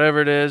 100,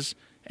 whatever it is,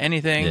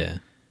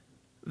 anything,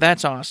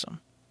 that's awesome.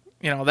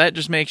 That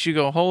just makes you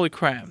go, holy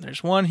crap,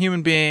 there's one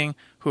human being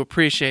who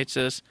appreciates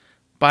this.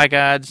 By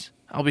gods,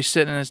 I'll be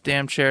sitting in this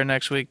damn chair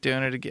next week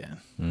doing it again.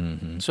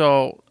 Mm-hmm.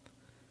 So,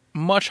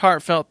 much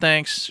heartfelt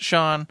thanks,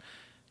 Sean.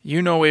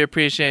 You know we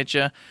appreciate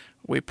you.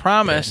 We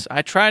promise.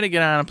 I try to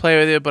get on and play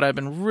with you, but I've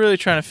been really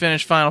trying to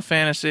finish Final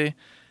Fantasy.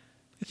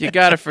 You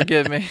got to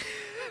forgive me.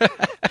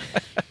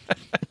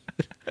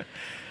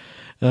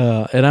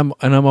 And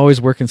I'm always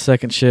working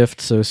second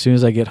shift, so as soon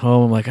as I get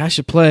home, I'm like, I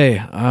should play.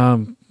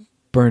 I'm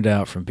burned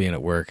out from being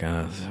at work.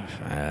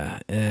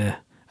 I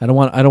don't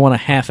want to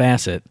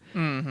half-ass it.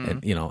 Mm-hmm.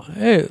 And,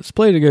 hey, let's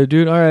play together,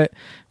 dude. All right.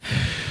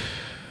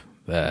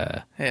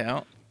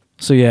 Yeah.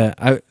 So yeah,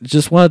 I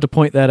just wanted to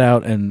point that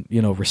out and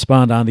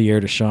respond on the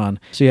air to Sean.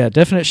 So yeah,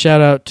 definite shout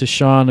out to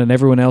Sean and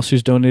everyone else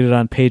who's donated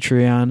on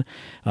Patreon,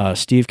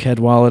 Steve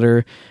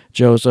Cadwallader,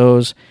 Joe's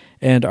O's,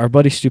 and our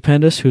buddy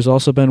Stupendous, who's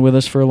also been with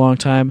us for a long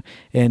time,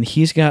 and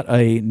he's got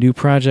a new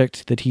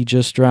project that he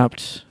just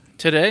dropped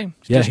today.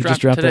 Yeah, he just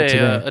dropped that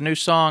today. A new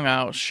song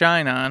out,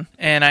 Shine On,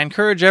 and I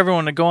encourage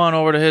everyone to go on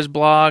over to his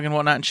blog and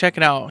whatnot and check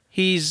it out.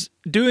 He's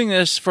doing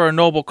this for a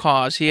noble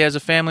cause. He has a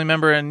family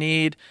member in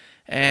need,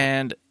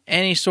 and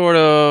any sort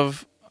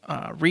of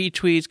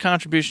retweets,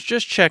 contributions,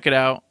 just check it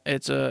out.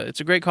 It's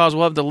a great cause.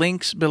 We'll have the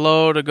links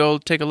below to go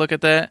take a look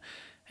at that,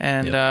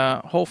 and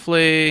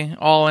hopefully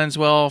all ends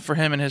well for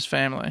him and his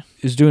family.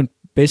 He's doing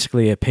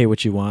basically a pay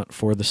what you want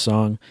for the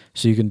song,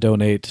 so you can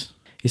donate.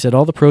 He said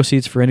all the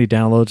proceeds for any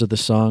downloads of the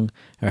song,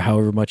 or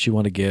however much you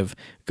want to give,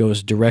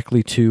 goes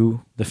directly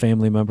to the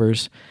family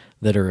members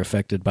that are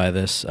affected by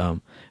this.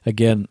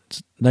 Again,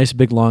 it's a nice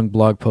big long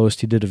blog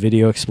post. He did a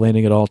video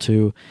explaining it all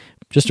too.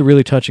 Just a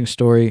really touching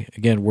story.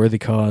 Again, worthy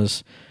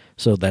cause.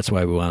 So that's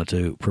why we wanted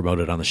to promote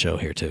it on the show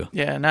here too.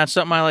 Yeah, not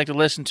something I like to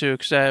listen to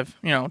because I have,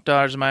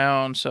 daughters of my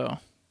own. So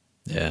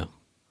yeah,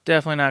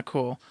 definitely not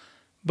cool.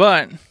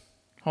 But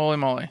holy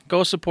moly,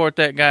 go support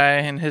that guy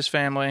and his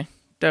family.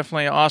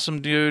 Definitely an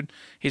awesome dude.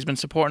 He's been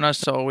supporting us,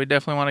 so we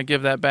definitely want to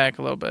give that back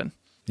a little bit.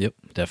 Yep,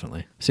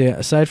 definitely. So yeah,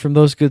 aside from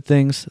those good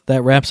things,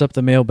 that wraps up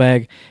the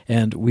mailbag,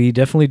 and we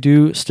definitely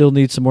do still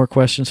need some more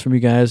questions from you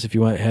guys. If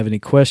you have any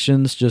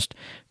questions, just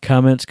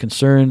comments,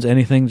 concerns,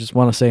 anything, just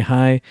want to say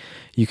hi,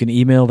 you can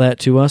email that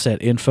to us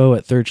at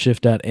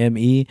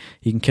info@thirdshift.me.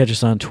 You can catch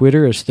us on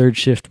Twitter as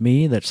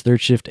ThirdShiftMe, that's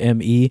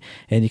ThirdShiftME,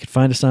 and you can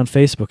find us on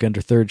Facebook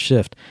under Third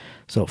Shift.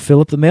 So fill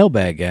up the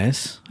mailbag,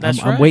 guys.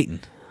 That's I'm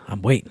waiting.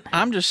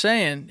 I'm just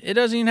saying, it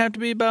doesn't even have to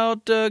be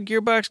about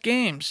Gearbox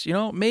games.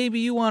 Maybe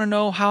you want to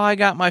know how I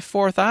got my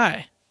fourth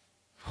eye.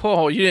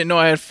 Oh, you didn't know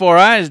I had 4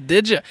 eyes,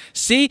 did you?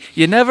 See,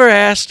 you never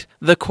asked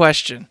the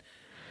question.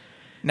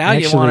 Now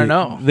you want to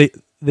know.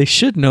 They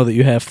should know that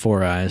you have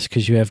 4 eyes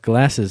because you have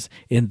glasses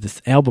in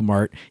this album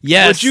art.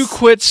 Yes. Would you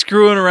quit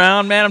screwing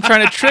around, man? I'm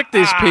trying to trick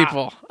these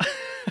people.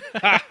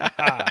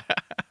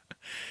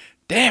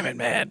 Damn it,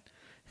 man.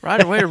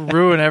 Right away to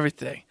ruin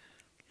everything.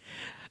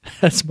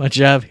 That's my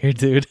job here,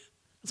 dude.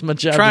 That's my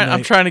job.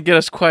 I'm trying to get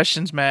us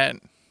questions, Matt.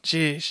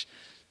 Jeez.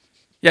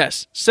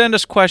 Yes, send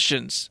us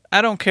questions.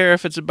 I don't care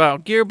if it's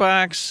about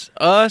Gearbox,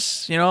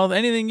 us,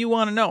 anything you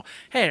want to know.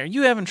 Hey, are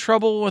you having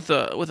trouble with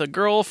a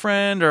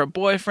girlfriend or a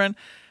boyfriend?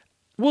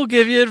 We'll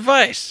give you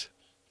advice.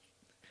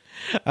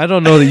 I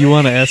don't know that you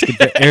want to ask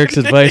Eric's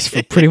advice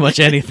for pretty much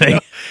anything.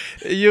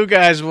 You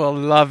guys will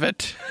love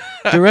it.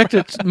 Direct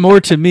it more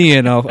to me,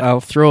 and I'll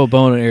throw a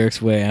bone in Eric's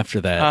way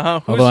after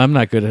that. Although I'm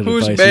not good at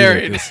advice. Who's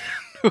married?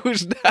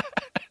 Who's not?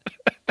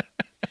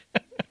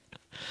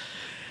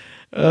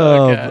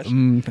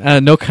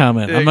 No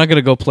comment. I'm not going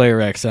to go player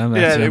X. I'm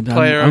going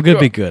to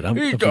be good. I'm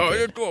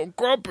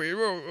grumpy.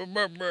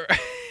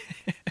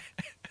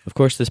 Of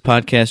course, this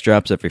podcast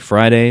drops every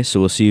Friday, so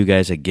we'll see you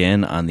guys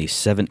again on the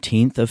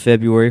 17th of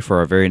February for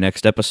our very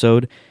next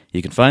episode.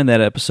 You can find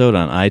that episode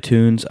on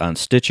iTunes, on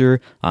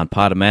Stitcher, on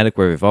Podomatic,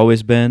 where we've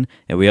always been,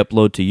 and we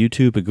upload to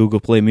YouTube and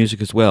Google Play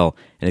Music as well.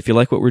 And if you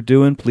like what we're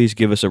doing, please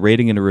give us a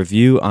rating and a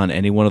review on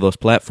any one of those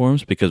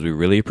platforms because we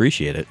really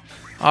appreciate it.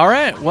 All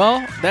right,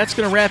 well, that's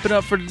going to wrap it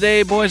up for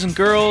today, boys and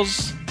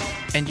girls.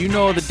 And you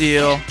know the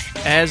deal.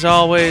 As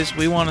always,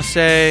 we want to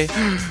say,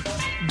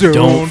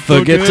 don't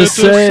forget to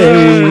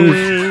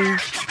save.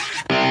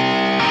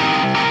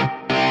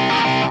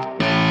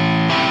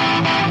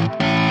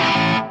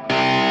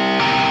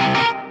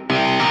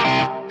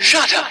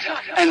 Shut up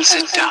and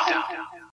sit down.